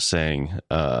as saying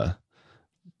that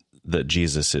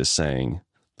Jesus is saying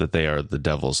that they are the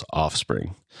devil's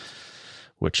offspring,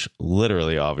 which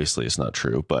literally obviously is not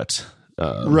true, but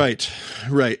right.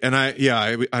 And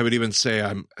I would even say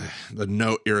the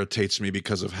note irritates me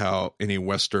because of how any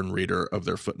Western reader of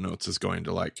their footnotes is going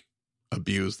to like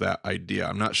abuse that idea.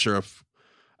 I'm not sure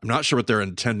what they're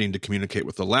intending to communicate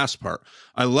with the last part.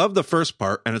 I love the first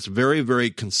part, and it's very, very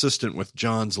consistent with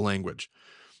John's language.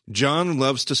 John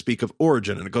loves to speak of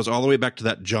origin, and it goes all the way back to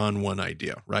that John 1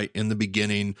 idea, right? In the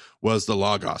beginning was the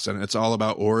Logos, and it's all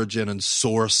about origin and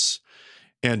source.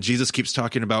 And Jesus keeps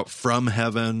talking about from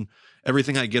heaven.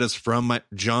 Everything I get is from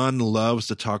John loves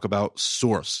to talk about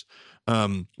source.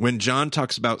 When John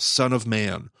talks about Son of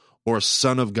Man or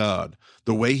Son of God,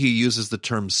 the way he uses the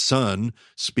term son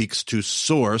speaks to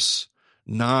source,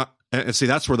 not And see,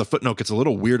 that's where the footnote gets a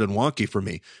little weird and wonky for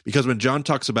me, because when John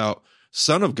talks about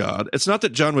Son of God, it's not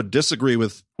that John would disagree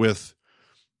with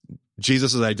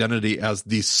Jesus' identity as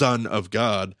the Son of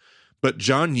God, but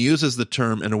John uses the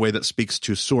term in a way that speaks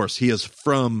to source. He is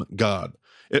from God.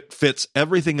 It fits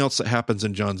everything else that happens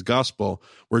in John's gospel,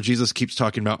 where Jesus keeps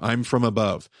talking about, I'm from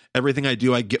above. Everything I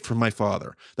do, I get from my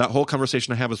Father. That whole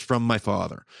conversation I have is from my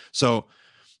Father. So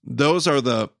those are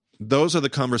the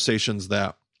conversations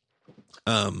that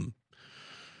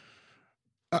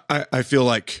I feel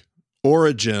like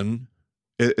Origen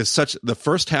is such, the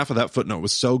first half of that footnote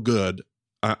was so good.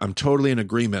 I'm totally in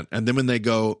agreement. And then when they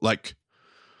go like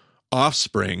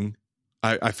offspring,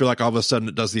 I feel like all of a sudden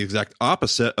it does the exact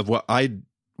opposite of what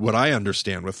I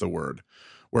understand with the word,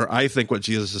 where I think what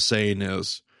Jesus is saying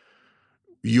is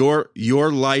your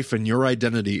life and your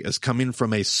identity is coming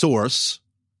from a source.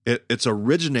 It's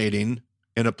originating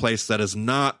in a place that is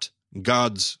not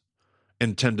God's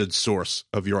intended source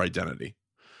of your identity.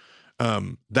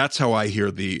 That's how I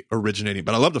hear the originating,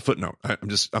 but I love the footnote.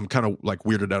 I'm kind of like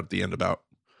weirded out at the end about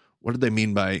what did they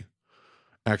mean by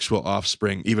actual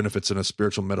offspring, even if it's in a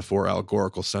spiritual metaphor,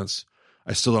 allegorical sense.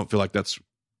 I still don't feel like that's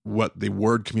what the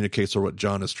word communicates or what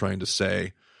John is trying to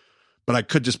say, but I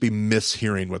could just be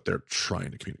mishearing what they're trying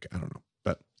to communicate. I don't know,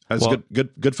 but that's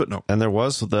good footnote. And there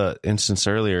was the instance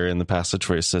earlier in the passage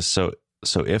where it says, so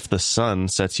if the Son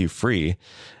sets you free,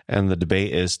 and the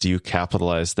debate is, do you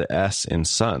capitalize the S in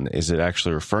Son? Is it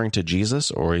actually referring to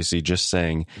Jesus, or is he just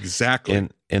saying exactly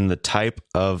in the type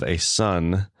of a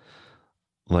son,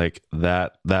 like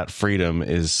that freedom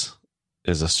is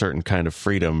a certain kind of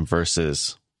freedom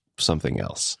versus something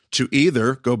else? To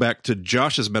either go back to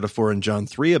Josh's metaphor in John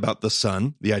 3 about the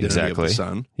Son, the identity of the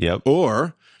Son, yep,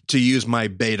 or to use my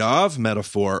Beit Av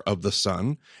metaphor of the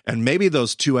Son, and maybe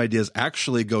those two ideas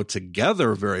actually go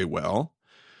together very well.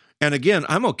 And again,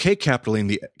 I'm okay capitalizing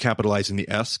the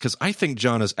S, because I think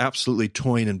John is absolutely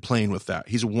toying and playing with that.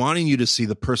 He's wanting you to see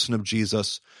the person of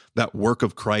Jesus, that work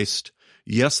of Christ.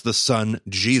 Yes, the Son,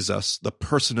 Jesus, the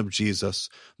person of Jesus,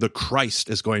 the Christ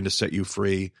is going to set you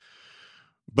free.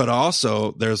 But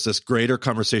also, there's this greater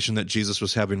conversation that Jesus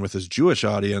was having with his Jewish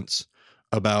audience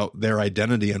about their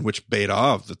identity and which Beit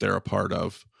Av that they're a part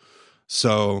of.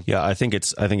 So yeah, I think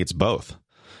it's both.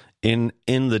 In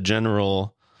the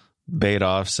general Beit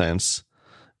Av sense,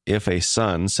 if a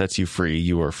son sets you free,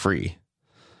 you are free.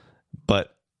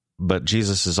 But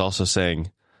Jesus is also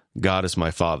saying, God is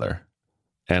my Father,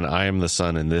 and I am the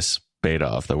Son in this Beit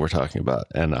Av that we're talking about,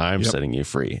 and I'm setting you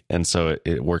free. And so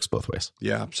it works both ways.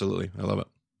 Yeah, absolutely. I love it.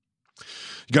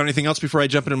 You got anything else before I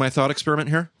jump into my thought experiment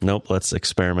here? Nope. Let's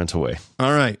experiment away.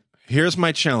 All right. Here's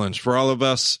my challenge for all of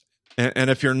us. And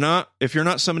if you're not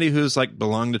somebody who's like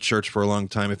belonged to church for a long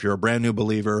time, if you're a brand new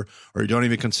believer, or you don't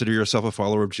even consider yourself a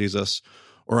follower of Jesus,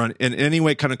 or in any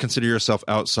way kind of consider yourself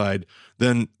outside,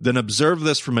 then observe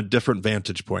this from a different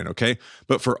vantage point, okay?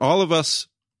 But for all of us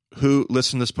who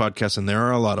listen to this podcast, and there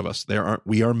are a lot of us,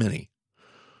 we are many,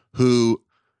 who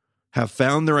have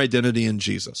found their identity in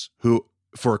Jesus, who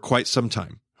for quite some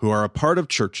time, who are a part of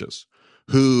churches,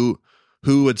 who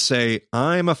would say,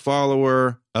 I'm a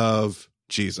follower of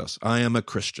Jesus. I am a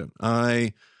Christian.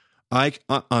 I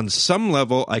on some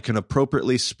level, I can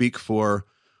appropriately speak for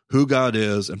who God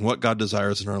is and what God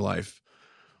desires in our life.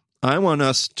 I want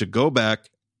us to go back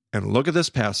and look at this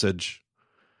passage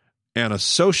and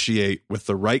associate with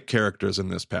the right characters in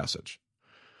this passage.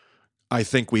 I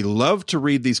think we love to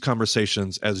read these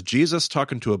conversations as Jesus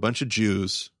talking to a bunch of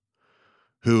Jews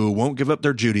who won't give up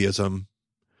their Judaism,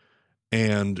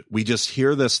 and we just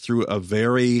hear this through a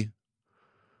very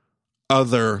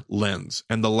other lens.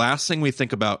 And the last thing we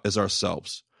think about is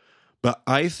ourselves. But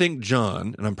I think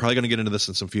John, and I'm probably going to get into this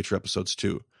in some future episodes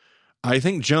too, I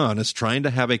think John is trying to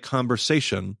have a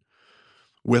conversation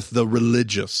with the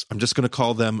religious. I'm just going to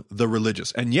call them the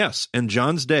religious. And yes, in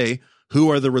John's day, who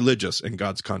are the religious in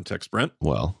God's context, Brent?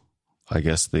 Well, I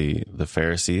guess the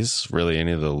Pharisees, really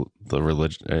any of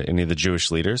the Jewish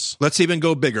leaders. Let's even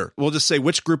go bigger. We'll just say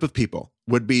which group of people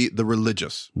would be the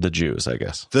religious? The Jews, I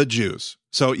guess. The Jews.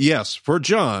 So yes, for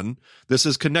John, this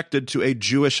is connected to a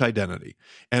Jewish identity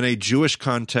and a Jewish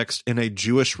context in a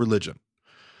Jewish religion.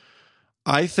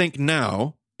 I think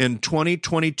now, in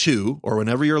 2022, or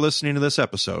whenever you're listening to this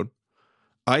episode,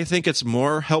 I think it's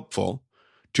more helpful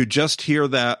to just hear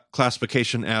that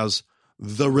classification as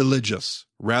the religious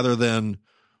rather than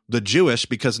the Jewish,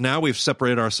 because now we've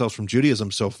separated ourselves from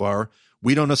Judaism so far,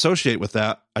 we don't associate with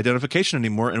that identification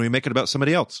anymore, and we make it about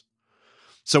somebody else.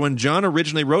 So when John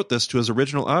originally wrote this to his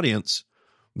original audience,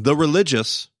 the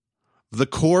religious, the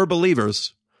core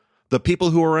believers, the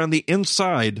people who are on the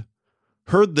inside,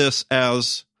 heard this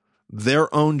as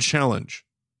their own challenge.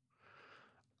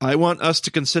 I want us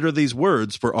to consider these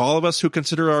words for all of us who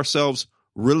consider ourselves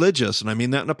religious, and I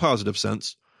mean that in a positive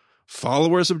sense,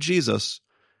 followers of Jesus,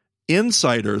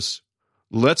 insiders.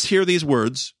 Let's hear these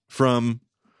words from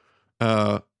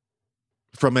a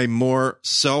more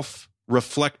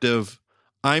self-reflective,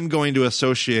 I'm going to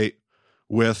associate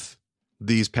with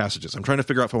these passages. I'm trying to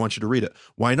figure out if I want you to read it.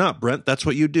 Why not, Brent? That's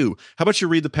what you do. How about you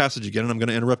read the passage again, and I'm going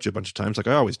to interrupt you a bunch of times like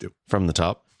I always do. From the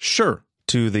top. Sure.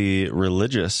 To the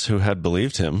religious who had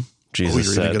believed him,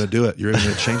 Jesus said, you're even going to do it. You're even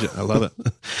going to change it. I love it.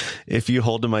 If you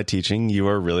hold to my teaching, you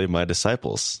are really my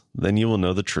disciples. Then you will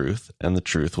know the truth, and the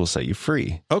truth will set you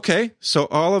free. Okay, so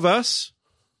all of us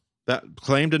that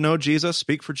claim to know Jesus,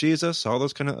 speak for Jesus, all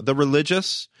those the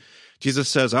religious, Jesus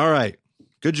says, all right,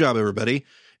 good job, everybody.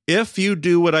 If you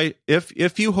do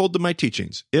if you hold to my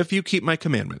teachings, if you keep my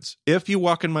commandments, if you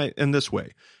walk in this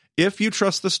way, if you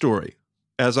trust the story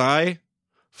as I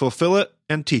fulfill it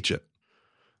and teach it,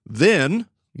 then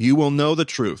you will know the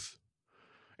truth,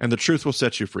 and the truth will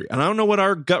set you free. And I don't know what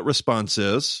our gut response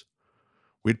is.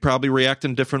 We'd probably react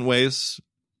in different ways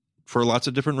for lots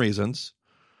of different reasons.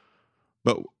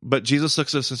 But Jesus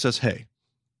looks at us and says, hey,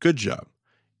 good job.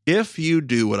 If you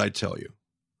do what I tell you,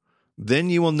 then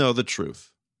you will know the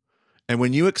truth. And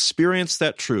when you experience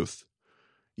that truth,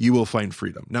 you will find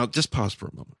freedom. Now, just pause for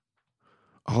a moment.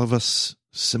 All of us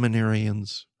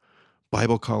seminarians,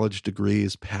 Bible college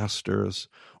degrees, pastors,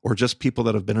 or just people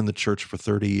that have been in the church for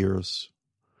 30 years.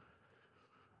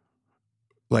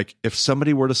 Like, if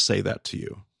somebody were to say that to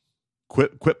you,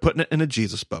 quit putting it in a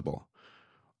Jesus bubble.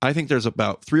 I think there's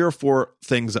about 3 or 4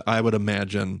 things that I would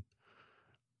imagine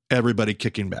everybody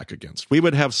kicking back against. We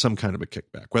would have some kind of a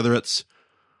kickback, whether it's,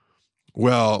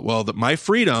 my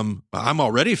freedom, I'm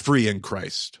already free in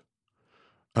Christ.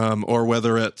 Or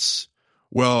whether it's,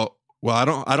 I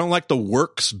don't like the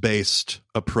works-based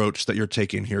approach that you're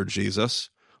taking here, Jesus.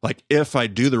 Like, if I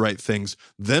do the right things,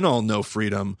 then I'll know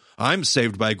freedom. I'm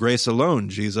saved by grace alone,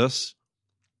 Jesus.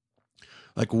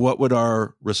 Like, what would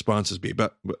our responses be?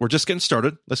 But we're just getting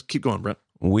started. Let's keep going, Brent.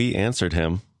 We answered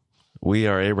him, we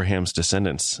are Abraham's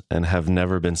descendants and have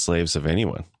never been slaves of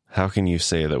anyone. How can you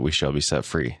say that we shall be set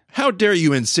free? How dare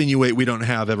you insinuate we don't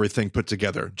have everything put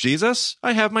together? Jesus,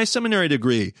 I have my seminary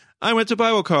degree. I went to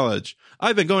Bible college.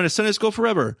 I've been going to Sunday school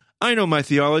forever. I know my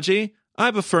theology.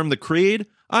 I've affirmed the creed.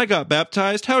 I got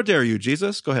baptized. How dare you,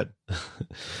 Jesus? Go ahead.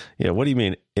 Yeah, what do you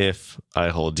mean, if I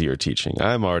hold to your teaching?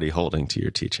 I'm already holding to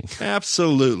your teaching.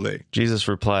 Absolutely. Jesus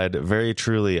replied, very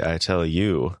truly, I tell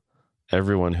you,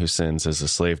 everyone who sins is a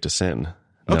slave to sin.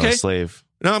 Now, okay. A slave.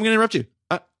 No, I'm going to interrupt you.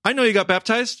 I know you got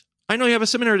baptized. I know you have a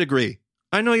seminary degree.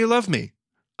 I know you love me.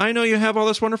 I know you have all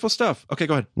this wonderful stuff. Okay,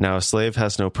 go ahead. Now, a slave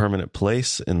has no permanent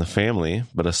place in the family,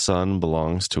 but a son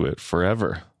belongs to it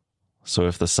forever. So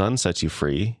if the Son sets you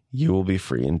free, you will be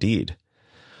free indeed.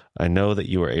 I know that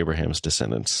you are Abraham's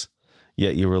descendants,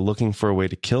 yet you are looking for a way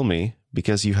to kill me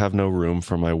because you have no room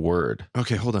for my word.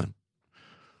 Okay, hold on.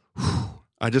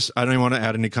 I don't even want to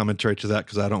add any commentary to that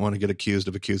because I don't want to get accused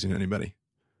of accusing anybody.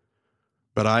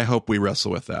 But I hope we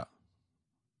wrestle with that.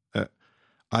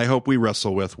 I hope we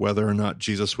wrestle with whether or not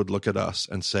Jesus would look at us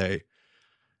and say,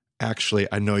 actually,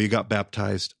 I know you got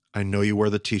baptized. I know you wear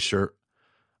the t-shirt.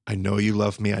 I know you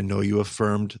love me. I know you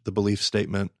affirmed the belief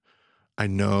statement. I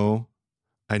know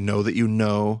that you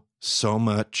know so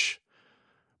much,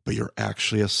 but you're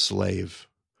actually a slave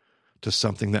to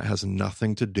something that has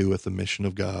nothing to do with the mission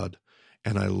of God.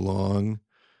 And I long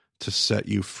to set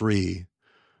you free,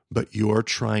 but you're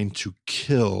trying to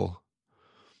kill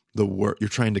the work. You're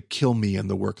trying to kill me and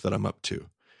the work that I'm up to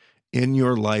in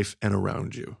your life and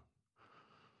around you.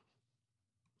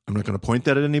 I'm not going to point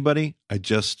that at anybody.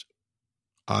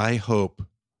 I hope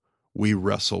we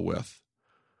wrestle with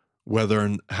whether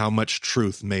and how much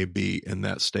truth may be in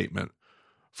that statement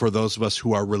for those of us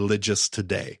who are religious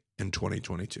today in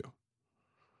 2022.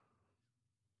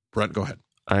 Brent, go ahead.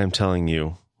 I am telling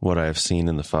you what I have seen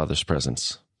in the Father's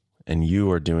presence, and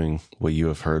you are doing what you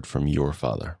have heard from your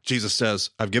Father. Jesus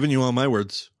says, I've given you all my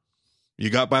words. You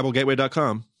got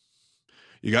BibleGateway.com.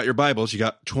 You got your Bibles. You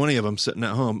got 20 of them sitting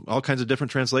at home, all kinds of different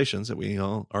translations that we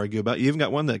all argue about. You even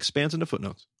got one that expands into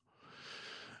footnotes.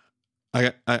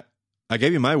 I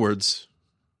gave you my words,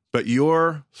 but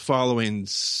you're following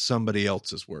somebody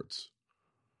else's words.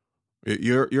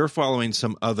 You're following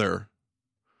some other.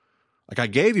 Like, I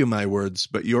gave you my words,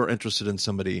 but you're interested in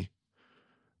somebody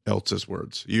else's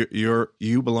words.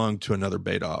 You belong to another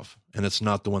Badov, and it's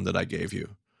not the one that I gave you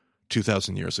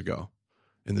 2,000 years ago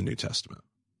in the New Testament.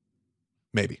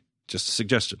 Maybe. Just a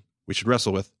suggestion we should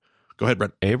wrestle with. Go ahead,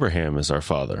 Brent. Abraham is our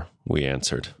father, we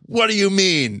answered. What do you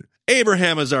mean?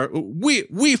 Abraham is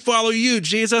we follow you,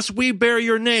 Jesus. We bear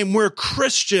your name. We're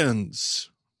Christians.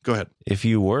 Go ahead. If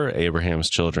you were Abraham's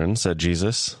children, said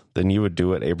Jesus, then you would do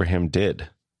what Abraham did.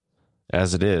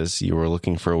 As it is, you are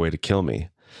looking for a way to kill me,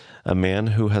 a man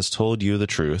who has told you the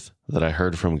truth that I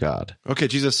heard from God. Okay,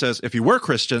 Jesus says, if you were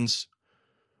Christians,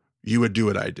 you would do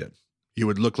what I did. You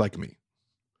would look like me.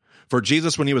 For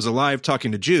Jesus, when he was alive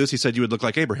talking to Jews, he said you would look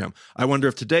like Abraham. I wonder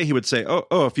if today he would say,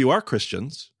 oh, if you are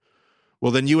Christians,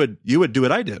 well, then you would do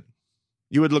what I did.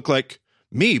 You would look like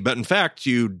me, but in fact,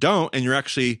 you don't, and you're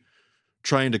actually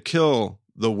trying to kill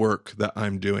the work that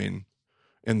I'm doing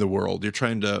in the world. You're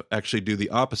trying to actually do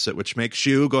the opposite, which makes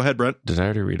you... Go ahead, Brent. Did I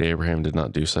already read Abraham did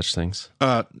not do such things?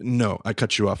 No, I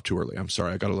cut you off too early. I'm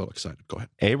sorry. I got a little excited. Go ahead.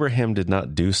 Abraham did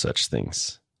not do such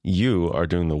things. You are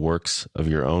doing the works of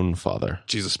your own father.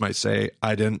 Jesus might say,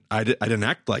 I didn't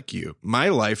act like you. My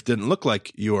life didn't look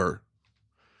like your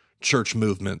church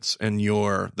movements, and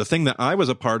the thing that I was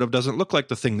a part of doesn't look like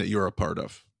the thing that you're a part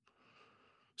of.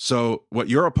 So what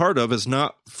you're a part of is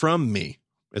not from me.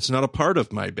 It's not a part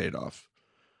of my Beit-Av.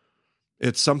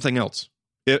 It's something else.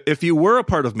 If you were a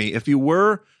part of me, if you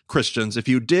were Christians, if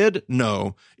you did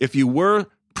know, if you were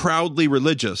proudly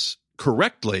religious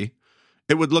correctly,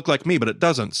 it would look like me, but it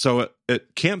doesn't. So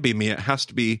it can't be me. It has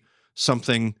to be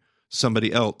somebody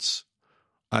else.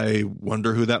 I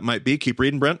wonder who that might be. Keep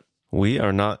reading, Brent. We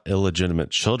are not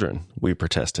illegitimate children, we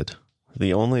protested.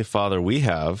 The only father we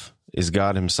have is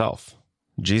God himself.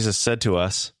 Jesus said to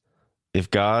us,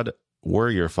 if God were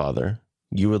your father,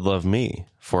 you would love me,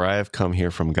 for I have come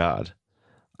here from God.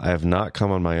 I have not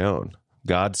come on my own.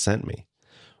 God sent me.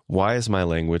 Why is my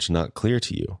language not clear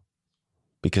to you?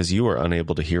 Because you are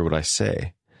unable to hear what I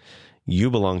say.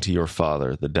 You belong to your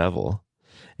father, the devil,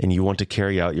 and you want to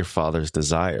carry out your father's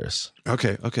desires.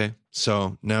 Okay.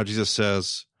 So now Jesus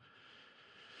says,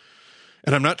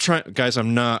 and I'm not trying, guys,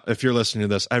 if you're listening to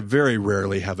this, I very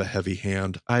rarely have a heavy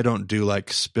hand. I don't do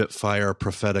like Spitfire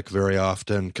prophetic very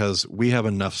often because we have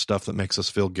enough stuff that makes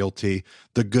us feel guilty.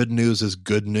 The good news is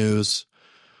good news.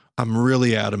 I'm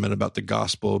really adamant about the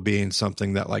gospel being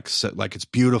something that like it's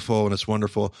beautiful and it's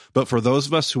wonderful. But for those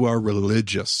of us who are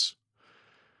religious,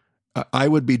 I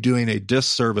would be doing a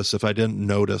disservice if I didn't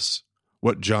notice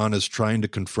what John is trying to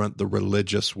confront the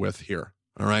religious with here.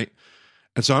 All right.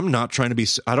 And so I'm not trying to be,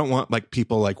 I don't want like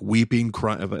people like weeping,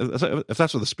 crying. If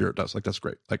that's what the Spirit does, like that's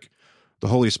great. Like the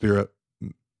Holy Spirit,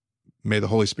 may the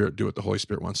Holy Spirit do what the Holy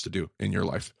Spirit wants to do in your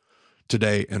life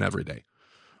today and every day.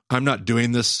 I'm not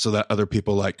doing this so that other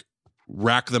people like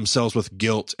rack themselves with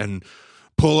guilt and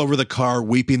pull over the car,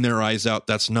 weeping their eyes out.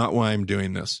 That's not why I'm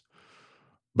doing this.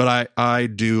 But I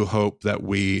do hope that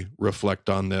we reflect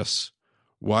on this.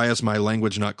 Why is my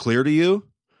language not clear to you?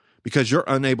 Because you're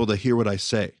unable to hear what I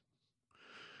say.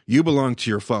 You belong to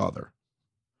your father,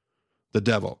 the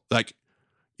devil. Like,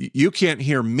 you can't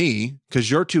hear me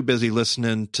because you're too busy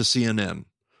listening to CNN.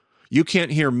 You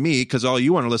can't hear me because all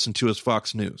you want to listen to is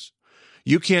Fox News.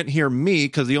 You can't hear me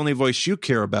because the only voice you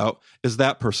care about is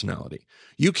that personality.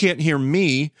 You can't hear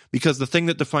me because the thing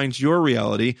that defines your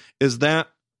reality is that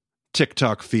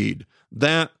TikTok feed,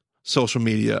 that social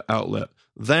media outlet,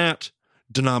 that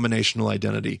denominational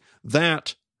identity,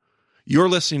 that you're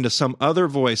listening to some other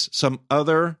voice, some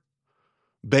other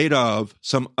Beit-Av,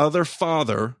 some other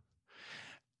father,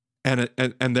 and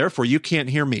therefore you can't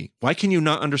hear me. Why can you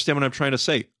not understand what I'm trying to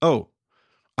say? Oh,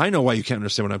 I know why you can't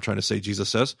understand what I'm trying to say, Jesus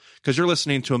says, because you're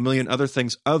listening to a million other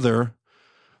things other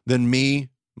than me,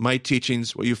 my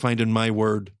teachings, what you find in my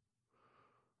word,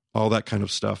 all that kind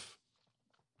of stuff.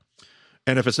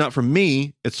 And if it's not from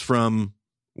me, it's from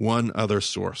one other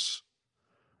source,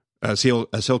 as he'll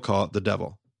call it, the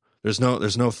devil. There's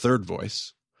no third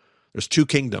voice. There's two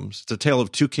kingdoms. It's a tale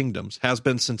of two kingdoms. Has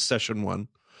been since session 1.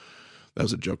 That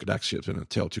was a joke. It actually has been a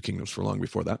tale of two kingdoms for long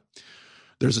before that.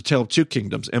 There's a tale of two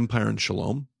kingdoms, empire and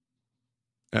shalom.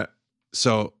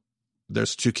 So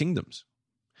there's two kingdoms.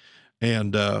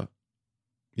 And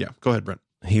yeah, go ahead, Brent.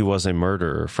 He was a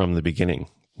murderer from the beginning,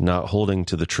 not holding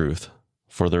to the truth,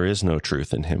 for there is no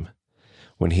truth in him.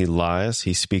 When he lies,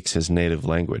 he speaks his native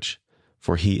language,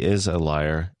 for he is a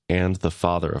liar and the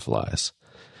father of lies.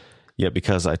 Yet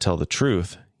because I tell the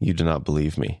truth, you do not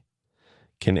believe me.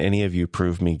 Can any of you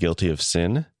prove me guilty of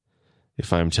sin?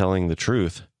 If I am telling the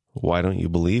truth, why don't you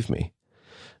believe me?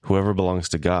 Whoever belongs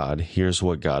to God hears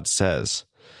what God says.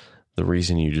 The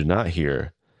reason you do not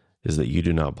hear is that you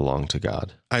do not belong to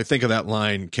God. I think of that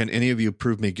line, can any of you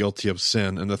prove me guilty of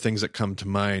sin? And the things that come to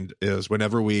mind is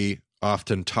whenever we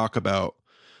often talk about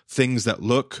things that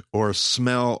look or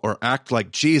smell or act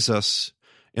like Jesus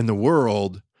in the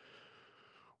world,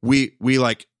 we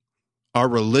like our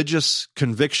religious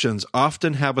convictions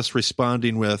often have us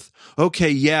responding with, okay,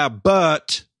 yeah,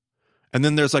 but, and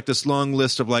then there's like this long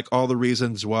list of like all the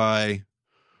reasons why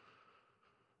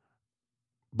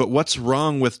But what's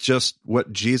wrong with just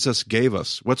what Jesus gave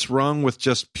us? What's wrong with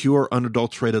just pure,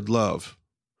 unadulterated love?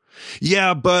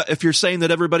 Yeah, but if you're saying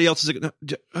that everybody else is...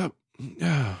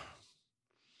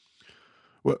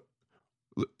 What?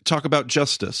 Talk about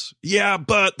justice. Yeah,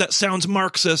 but that sounds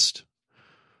Marxist.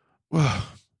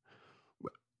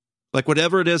 Like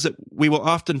whatever it is that we will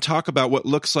often talk about what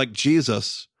looks like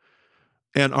Jesus,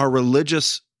 and our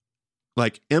religious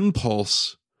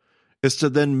impulse is to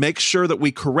then make sure that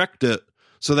we correct it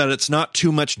so that it's not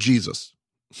too much Jesus.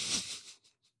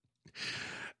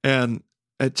 And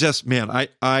it just, man,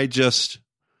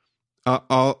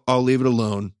 I'll leave it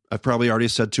alone. I've probably already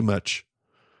said too much,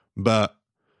 but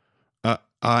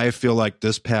I feel like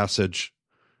this passage,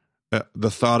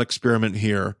 the thought experiment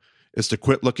here is to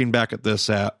quit looking back at this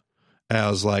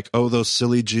as like, oh, those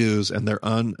silly Jews and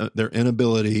their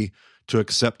inability to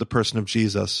accept the person of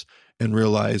Jesus, and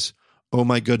realize, oh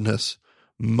my goodness,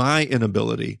 my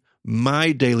inability,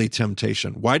 my daily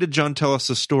temptation. Why did John tell us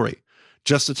this story?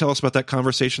 Just to tell us about that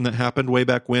conversation that happened way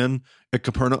back when at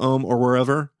Capernaum or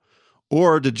wherever?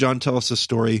 Or did John tell us this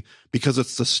story because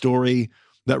it's the story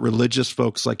that religious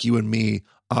folks like you and me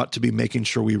ought to be making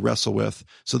sure we wrestle with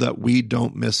so that we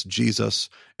don't miss Jesus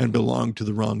and belong to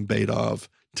the wrong beta of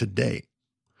today?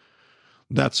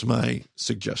 That's my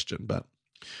suggestion. But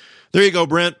there you go,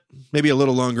 Brent. Maybe a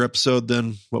little longer episode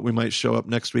than what we might show up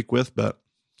next week with, but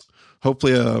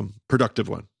hopefully a productive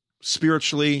one.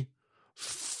 Spiritually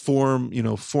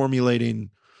formulating,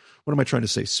 what am I trying to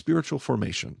say? Spiritual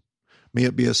formation. May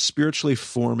it be a spiritually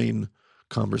forming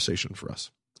conversation for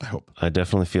us, I hope. I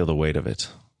definitely feel the weight of it.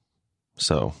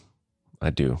 So I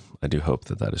do hope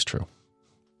that is true.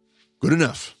 Good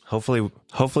enough.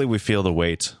 Hopefully we feel the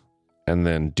weight and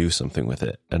then do something with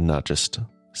it and not just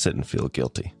sit and feel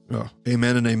guilty. Oh,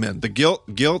 amen and amen. The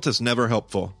guilt is never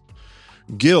helpful.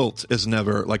 Guilt is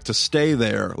never, to stay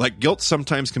there. Guilt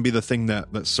sometimes can be the thing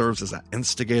that serves as an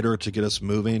instigator to get us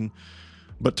moving,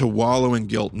 but to wallow in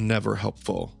guilt, never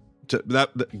helpful.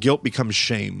 That guilt becomes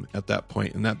shame at that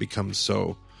point, and that becomes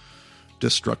so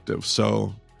destructive.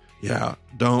 So, yeah,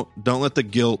 don't let the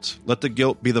guilt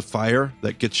be the fire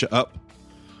that gets you up,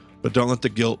 but don't let the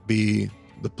guilt be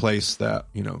the place that,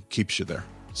 keeps you there.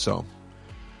 So,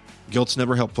 guilt's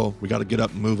never helpful. We got to get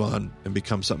up and move on and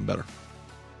become something better.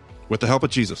 With the help of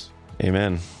Jesus.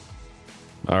 Amen.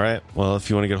 All right. Well, if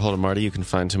you want to get a hold of Marty, you can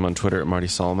find him on Twitter at Marty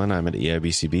Solomon. I'm at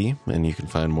EIBCB, and you can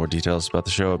find more details about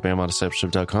the show at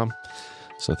BamaDiscipleship.com.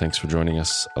 So thanks for joining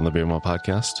us on the Bama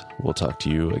Podcast. We'll talk to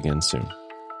you again soon.